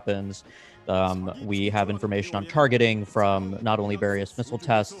nuclear weapons. We have information on targeting from not only various missile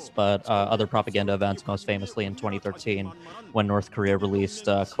tests, but other propaganda events, most famously in 2013, when North Korea released,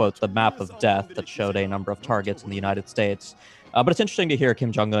 quote, the map of death that showed a number of targets in the United States. But it's interesting to hear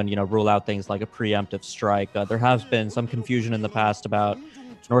Kim Jong-un, rule out things like a preemptive strike. There has been some confusion in the past about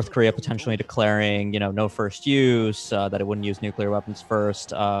North Korea potentially declaring, no first use, that it wouldn't use nuclear weapons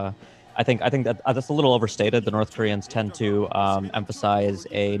first. I think that that's a little overstated. The North Koreans tend to emphasize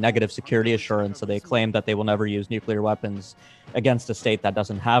a negative security assurance, so they claim that they will never use nuclear weapons against a state that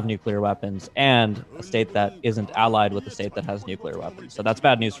doesn't have nuclear weapons and a state that isn't allied with a state that has nuclear weapons. So that's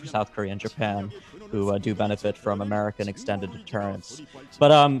bad news for South Korea and Japan, who do benefit from American extended deterrence.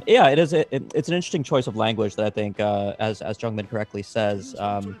 But it's an interesting choice of language that I think, as Jungmin correctly says,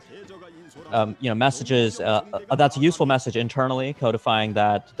 messages, that's a useful message internally, codifying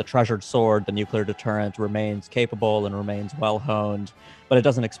that the treasured sword, the nuclear deterrent, remains capable and remains well-honed, but it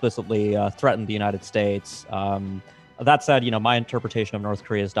doesn't explicitly threaten the United States. That said, my interpretation of North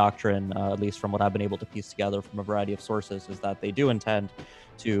Korea's doctrine, at least from what I've been able to piece together from a variety of sources, is that they do intend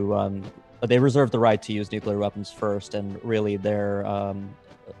to, they reserve the right to use nuclear weapons first, and really their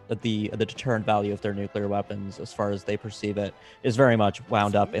the deterrent value of their nuclear weapons, as far as they perceive it, is very much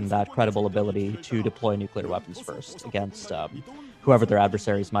wound up in that credible ability to deploy nuclear weapons first against whoever their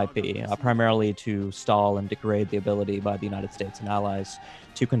adversaries might be, primarily to stall and degrade the ability by the United States and allies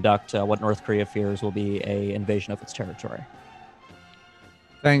to conduct what North Korea fears will be an invasion of its territory.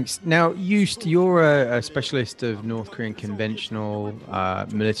 Thanks. Now, Joost, you're a specialist of North Korean conventional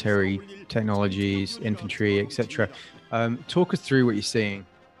military technologies, infantry, etc. Talk us through what you're seeing.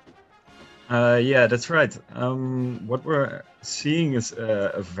 Yeah, that's right. What we're seeing is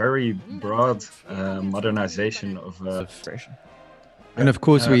a very broad modernization of. And of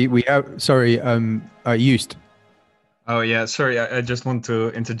course, we have. Sorry, Joost. Oh yeah, sorry. I just want to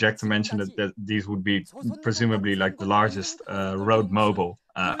interject to mention that these would be presumably like the largest road mobile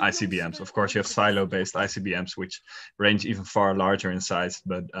ICBMs. Of course, you have silo-based ICBMs, which range even far larger in size.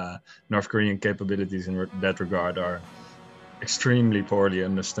 But North Korean capabilities in that regard are extremely poorly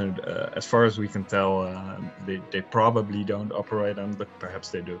understood. As far as we can tell, they probably don't operate them, but perhaps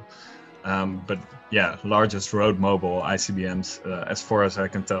they do. But yeah, largest road mobile ICBMs, as far as I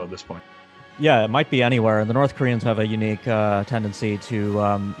can tell at this point. Yeah, it might be anywhere. And the North Koreans have a unique tendency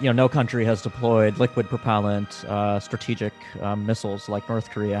to, no country has deployed liquid propellant strategic missiles like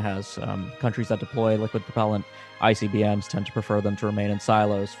North Korea has. Countries that deploy liquid propellant ICBMs tend to prefer them to remain in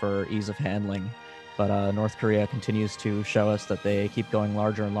silos for ease of handling. But North Korea continues to show us that they keep going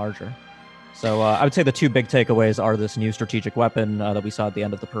larger and larger. So I would say the two big takeaways are this new strategic weapon that we saw at the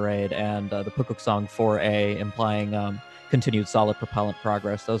end of the parade, and the Pukguksong 4A, implying continued solid propellant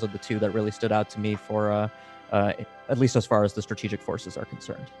progress. Those are the two that really stood out to me for at least as far as the strategic forces are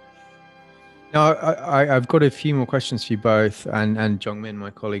concerned. Now, I've got a few more questions for you both, and Jongmin,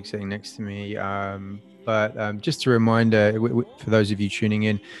 my colleague sitting next to me. But just a reminder for those of you tuning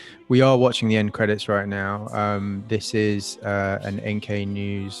in, we are watching the end credits right now. This is an NK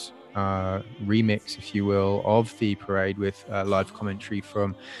News remix, if you will, of the parade with live commentary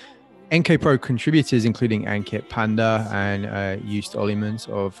from NK Pro contributors, including Ankit Panda and Joost Ollemans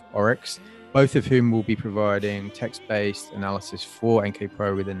of Oryx, both of whom will be providing text-based analysis for NK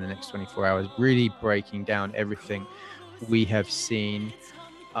Pro within the next 24 hours, really breaking down everything we have seen.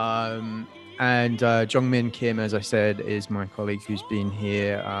 And Jongmin Kim, as I said, is my colleague who's been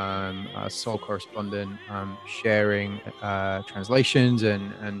here, a Seoul correspondent, sharing translations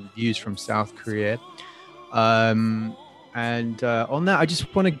and views from South Korea. And on that, I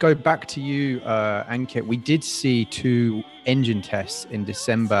just want to go back to you, Ankit. We did see 2 engine tests in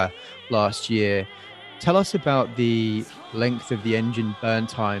December last year. Tell us about the length of the engine burn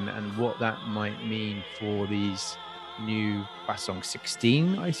time and what that might mean for these new Hwasong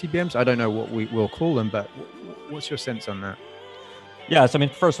 16 ICBMs. I don't know what we will call them, but what's your sense on that? Yes, I mean,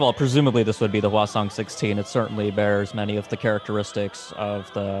 first of all, presumably this would be the Hwasong 16. It certainly bears many of the characteristics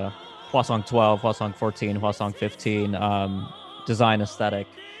of the Hwasong 12, Hwasong 14, Hwasong 15 design aesthetic.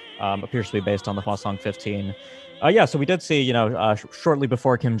 Appears to be based on the Hwasong 15. So we did see, shortly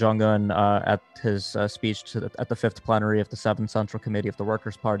before Kim Jong-un at his speech at the 5th plenary of the 7th Central Committee of the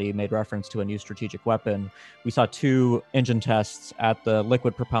Workers' Party made reference to a new strategic weapon. We saw 2 engine tests at the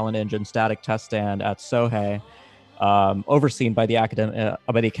liquid propellant engine static test stand at Sohae, overseen by the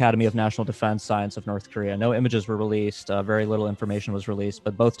Academy of National Defense Science of North Korea. No images were released, very little information was released,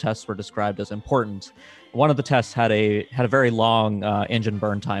 but both tests were described as important. One of the tests had a very long engine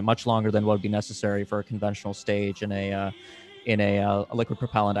burn time, much longer than what would be necessary for a conventional stage in a liquid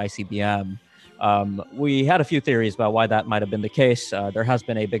propellant ICBM. We had a few theories about why that might have been the case. There has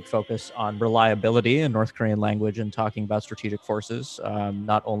been a big focus on reliability in North Korean language and talking about strategic forces.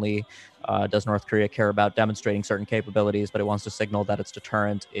 Not only does North Korea care about demonstrating certain capabilities, but it wants to signal that its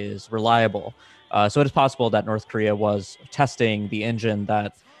deterrent is reliable. So it is possible that North Korea was testing the engine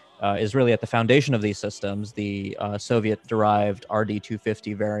that is really at the foundation of these systems, the Soviet-derived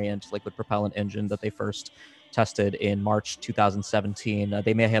RD-250 variant liquid propellant engine that they first tested in March 2017.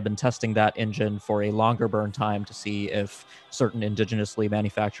 They may have been testing that engine for a longer burn time to see if certain indigenously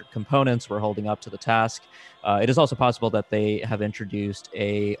manufactured components were holding up to the task. It is also possible that they have introduced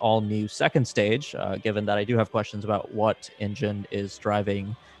a all-new second stage, given that I do have questions about what engine is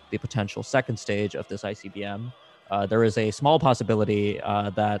driving the potential second stage of this ICBM. There is a small possibility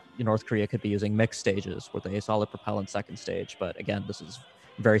that North Korea could be using mixed stages with a solid propellant second stage. But again, this is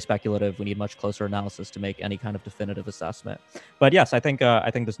very speculative. We need much closer analysis to make any kind of definitive assessment. But yes, I think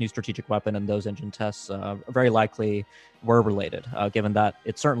this new strategic weapon and those engine tests very likely were related, given that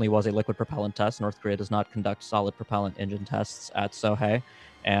it certainly was a liquid propellant test. North Korea does not conduct solid propellant engine tests at Sohae.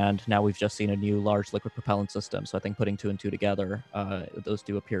 And now we've just seen a new large liquid propellant system. So I think putting 2 and 2 together, those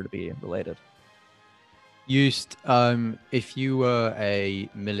do appear to be related. Joost, if you were a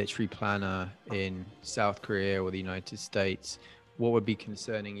military planner in South Korea or the United States, what would be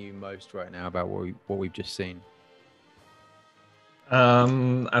concerning you most right now about what we've just seen?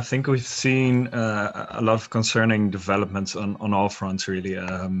 I think we've seen a lot of concerning developments on all fronts, really.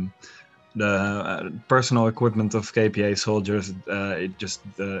 The personal equipment of KPA soldiers, it just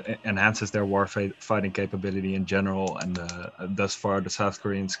enhances their fighting capability in general, and thus far the South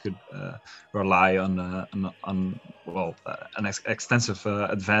Koreans could rely on an extensive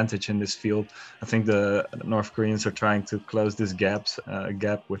advantage in this field. I think the North Koreans are trying to close this gap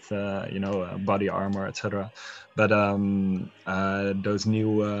with body armor, etc. But those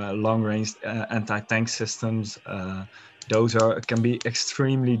new long-range anti-tank systems, those can be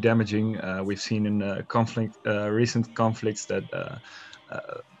extremely damaging. We've seen in recent conflicts that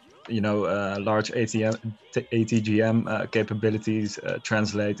large ATGM capabilities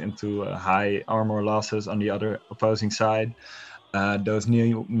translate into high armor losses on the other opposing side. Those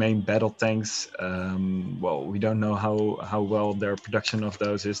new main battle tanks, we don't know how well their production of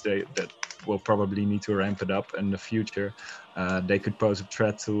those is. That will probably need to ramp it up in the future. They could pose a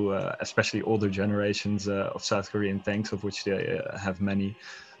threat to especially older generations of South Korean tanks, of which they have many.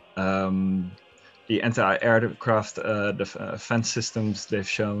 The anti-aircraft defense systems they've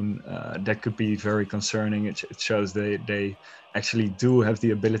shown, that could be very concerning. It shows they actually do have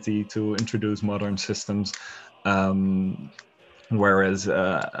the ability to introduce modern systems. Whereas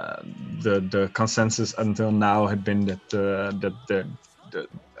the consensus until now had been that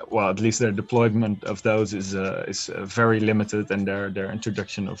well, at least their deployment of those is very limited, and their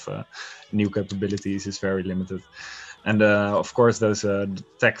introduction of new capabilities is very limited. And of course, those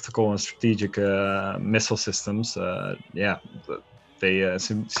tactical and strategic missile systems, they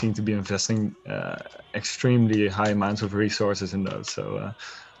seem to be investing extremely high amounts of resources in those. So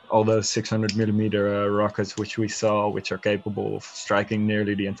all those 600 millimeter rockets which we saw, which are capable of striking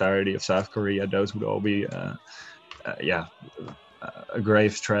nearly the entirety of South Korea, those would all be a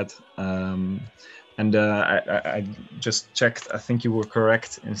grave threat. And I just checked. I think you were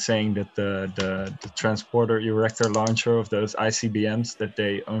correct in saying that the transporter erector launcher of those ICBMs, that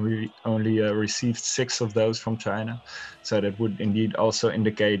they only received 6 of those from China. So that would indeed also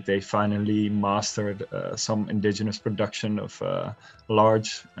indicate they finally mastered some indigenous production of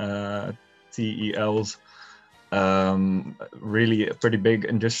large TELs. Really a pretty big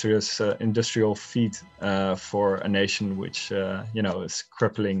industrial feat for a nation which is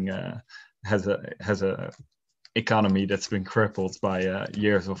crippling, has a economy that's been crippled by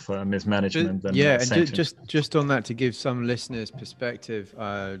years of mismanagement and sanctions. Just on that, to give some listeners perspective,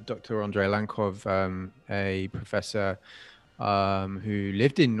 Dr. Andrei Lankov, a professor who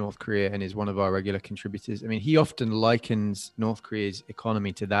lived in North Korea and is one of our regular contributors. I mean, he often likens North Korea's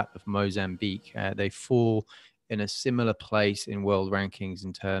economy to that of Mozambique. They fall in a similar place in world rankings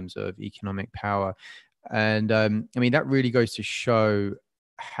in terms of economic power. And I mean, that really goes to show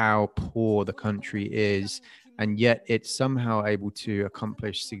how poor the country is, and yet it's somehow able to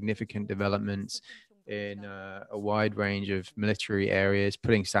accomplish significant developments in a wide range of military areas,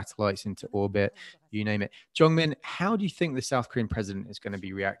 putting satellites into orbit, you name it. Jongmin, how do you think the South Korean president is going to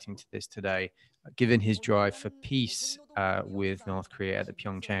be reacting to this today, given his drive for peace with North Korea at the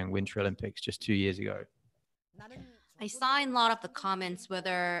Pyeongchang Winter Olympics just 2 years ago? I saw in a lot of the comments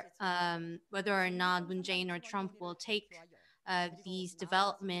whether or not Moon Jae-in or Trump will take these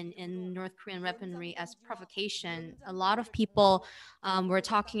development in North Korean weaponry as provocation. A lot of people were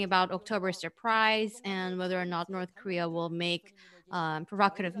talking about October surprise and whether or not North Korea will make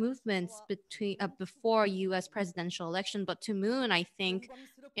provocative movements before U.S. presidential election. But to Moon, I think,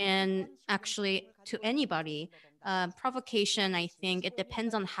 and actually to anybody, provocation, I think it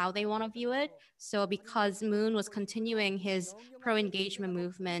depends on how they want to view it. So because Moon was continuing his pro-engagement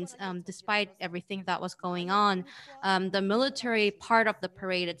movement, despite everything that was going on, the military part of the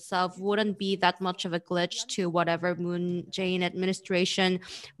parade itself wouldn't be that much of a glitch to whatever Moon Jae-in administration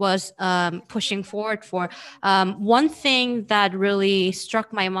was pushing forward for. One thing that really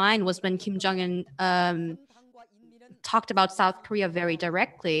struck my mind was when Kim Jong-un talked about South Korea very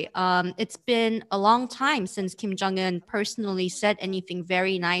directly. It's been a long time since Kim Jong-un personally said anything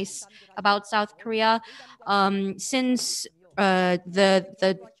very nice about South Korea. Since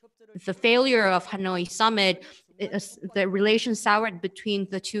the failure of Hanoi summit, the relations soured between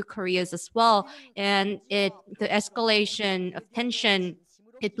the two Koreas as well, and the escalation of tension.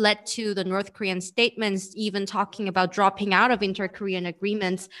 It led to the North Korean statements even talking about dropping out of inter-Korean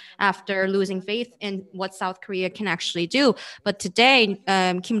agreements after losing faith in what South Korea can actually do. But today,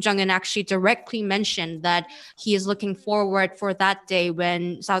 Kim Jong-un actually directly mentioned that he is looking forward for that day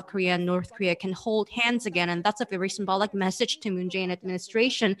when South Korea and North Korea can hold hands again. And that's a very symbolic message to Moon Jae-in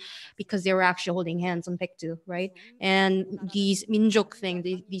administration, because they were actually holding hands on Baekdu, right? And these Minjok thing,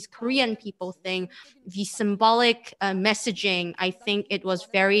 these Korean people thing, the symbolic messaging, I think it was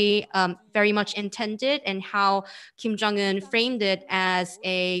very much intended, and how Kim Jong-un framed it as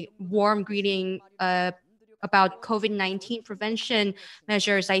a warm greeting about COVID-19 prevention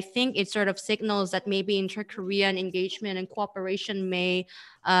measures. I think it sort of signals that maybe inter-Korean engagement and cooperation may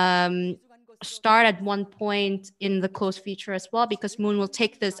start at one point in the close future as well, because Moon will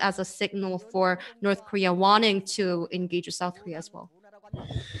take this as a signal for North Korea wanting to engage with South Korea as well.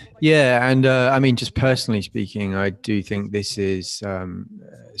 Yeah, and I mean, just personally speaking, I do think this is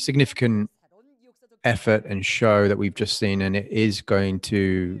significant effort and show that we've just seen, and it is going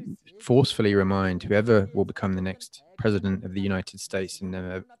to forcefully remind whoever will become the next president of the United States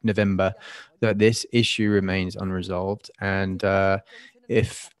in November that this issue remains unresolved. And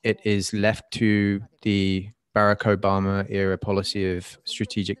if it is left to the Barack Obama era policy of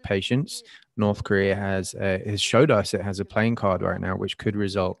strategic patience, North Korea has showed us it has a playing card right now, which could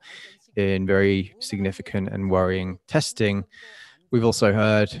result in very significant and worrying testing. We've also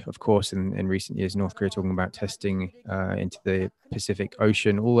heard, of course, in recent years, North Korea talking about testing into the Pacific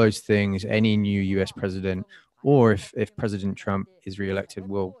Ocean. All those things, any new US president, or if President Trump is reelected,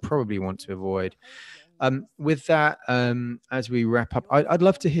 will probably want to avoid. With that, as we wrap up, I'd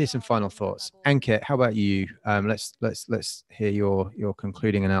love to hear some final thoughts. Ankit, how about you? Let's hear your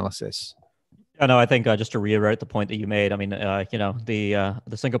concluding analysis. No, I think just to reiterate the point that you made, I mean, the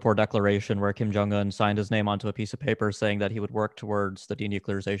Singapore Declaration, where Kim Jong-un signed his name onto a piece of paper saying that he would work towards the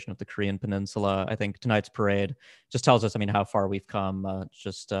denuclearization of the Korean Peninsula. I think tonight's parade just tells us, I mean, how far we've come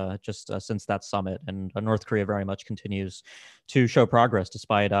just since that summit, and North Korea very much continues to show progress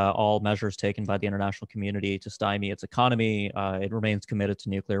despite all measures taken by the international community to stymie its economy. It remains committed to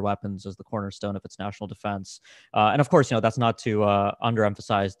nuclear weapons as the cornerstone of its national defense. And of course, that's not to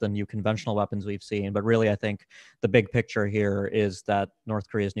underemphasize the new conventional weapons we've seen, but really, I think the big picture here is that North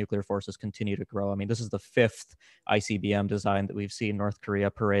Korea's nuclear forces continue to grow. I mean, this is the 5th ICBM design that we've seen North Korea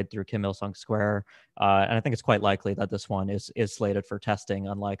parade through Kim Il-sung Square. And I think it's quite likely that this one is slated for testing,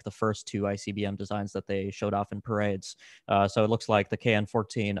 unlike the first 2 ICBM designs that they showed off in parades. So it looks like the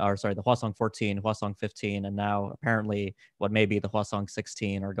the Hwasong 14, Hwasong 15, and now apparently what may be the Hwasong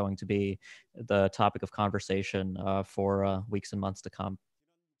 16 are going to be the topic of conversation for weeks and months to come.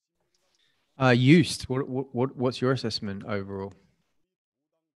 Joost, what's your assessment overall?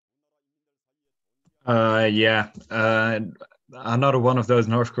 Another one of those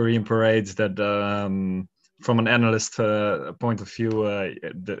North Korean parades that, from an analyst point of view,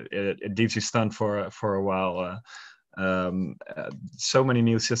 it leaves you stunned for a while. So many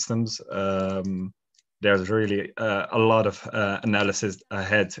new systems. There's really a lot of analysis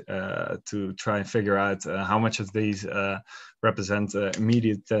ahead to try and figure out how much of these represent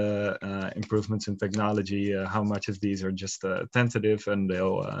immediate improvements in technology, how much of these are just tentative and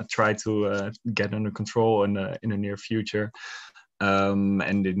they'll try to get under control in the near future,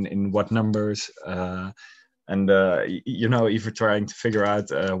 and in what numbers. If you're trying to figure out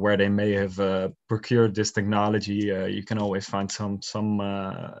where they may have procured this technology, you can always find some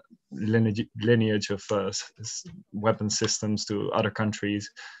lineage of weapon systems to other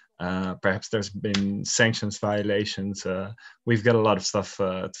countries. Perhaps there's been sanctions violations. We've got a lot of stuff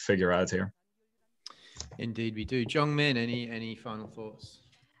to figure out here. Indeed, we do. Jong-min, any final thoughts?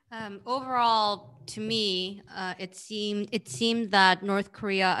 Overall, to me, it seemed that North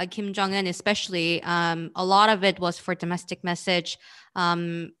Korea, Kim Jong-un especially, a lot of it was for domestic message.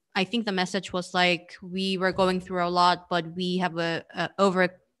 I think the message was like, we were going through a lot, but we have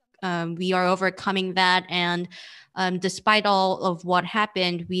we are overcoming that, and despite all of what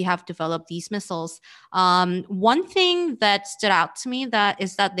happened, we have developed these missiles. One thing that stood out to me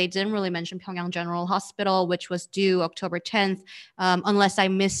is that they didn't really mention Pyongyang General Hospital, which was due October 10th, unless I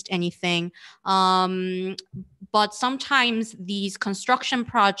missed anything. But sometimes these construction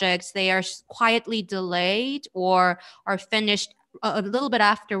projects, they are quietly delayed or are finished a little bit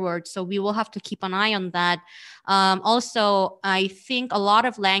afterwards, so we will have to keep an eye on that. Also, I think a lot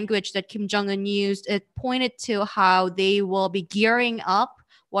of language that Kim Jong-un used, it pointed to how they will be gearing up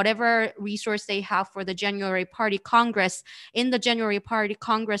whatever resource they have for the January Party Congress. In the January Party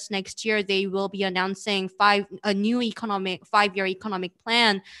Congress next year, they will be announcing a new 5-year economic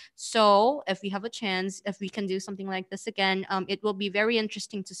plan. So if we have a chance, if we can do something like this again, it will be very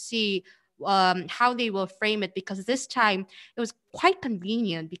interesting to see how they will frame it, because this time it was quite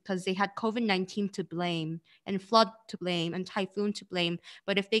convenient because they had COVID-19 to blame and flood to blame and typhoon to blame.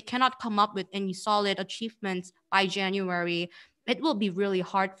 But if they cannot come up with any solid achievements by January, it will be really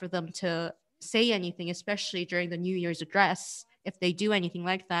hard for them to say anything, especially during the New Year's address, if they do anything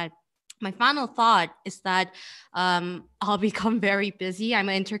like that. My final thought is that I'll become very busy. I'm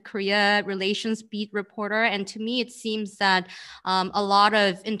an inter-Korea relations beat reporter, and to me, it seems that a lot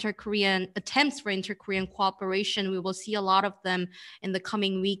of inter-Korean attempts for inter-Korean cooperation, we will see a lot of them in the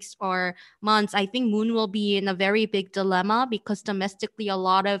coming weeks or months. I think Moon will be in a very big dilemma because domestically, a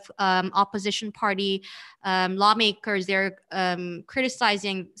lot of opposition party lawmakers, they're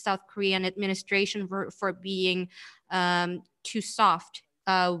criticizing South Korean administration for being too soft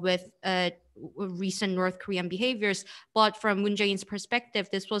with recent North Korean behaviors. But from Moon Jae-in's perspective,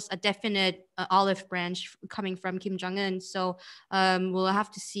 this was a definite olive branch coming from Kim Jong-un. So we'll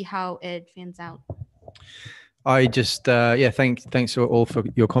have to see how it pans out. I just, thanks all for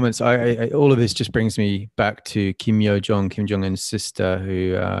your comments. All of this just brings me back to Kim Yo-jong, Kim Jong-un's sister,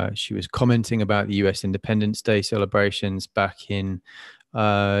 who she was commenting about the U.S. Independence Day celebrations back in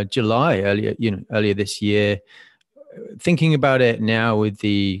July, earlier this year. Thinking about it now with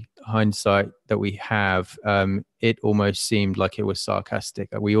the hindsight that we have, it almost seemed like it was sarcastic.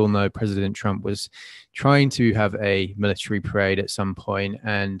 We all know President Trump was trying to have a military parade at some point,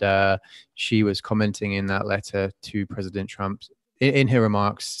 and she was commenting in that letter to President Trump in her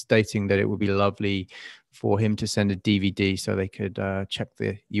remarks, stating that it would be lovely for him to send a DVD so they could check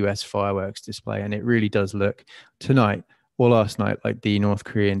the US fireworks display. And it really does look tonight or last night like the North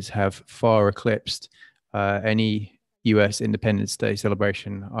Koreans have far eclipsed any US Independence Day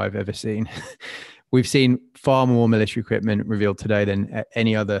celebration I've ever seen. We've seen far more military equipment revealed today than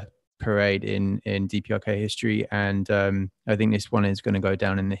any other parade in DPRK history, and I think this one is going to go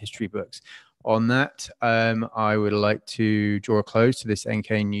down in the history books. On that, I would like to draw a close to this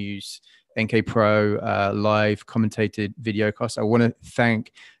NK News, NK Pro live commentated video cast. I want to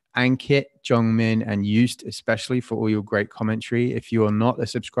thank Ankit, Jungmin, and Yust especially for all your great commentary. If you are not a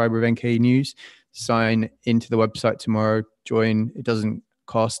subscriber of NK News, sign into the website tomorrow. Join. It doesn't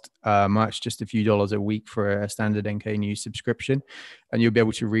cost much, just a few dollars a week for a standard NK News subscription, and you'll be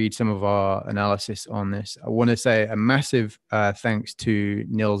able to read some of our analysis on this. I want to say a massive thanks to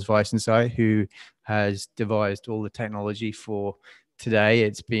Nils Weissensai, who has devised all the technology for today.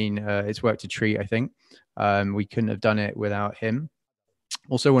 It's been it's worked a treat, I think. We couldn't have done it without him.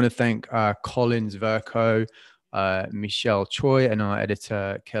 Also want to thank Collins Verco, Michelle Choi, and our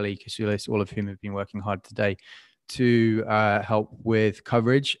editor Kelly Kasulis, all of whom have been working hard today to help with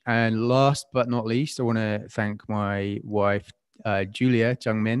coverage. And last but not least, I want to thank my wife, Julia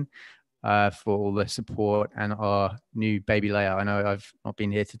Jungmin, for all the support and our new baby layout. I know I've not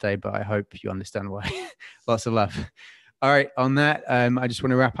been here today, but I hope you understand why. Lots of love. All right, on that, I just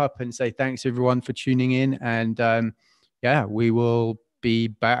want to wrap up and say thanks everyone for tuning in. And yeah, we will be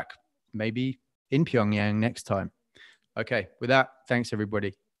back maybe in Pyongyang next time. Okay, with that, thanks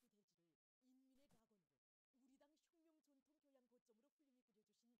everybody.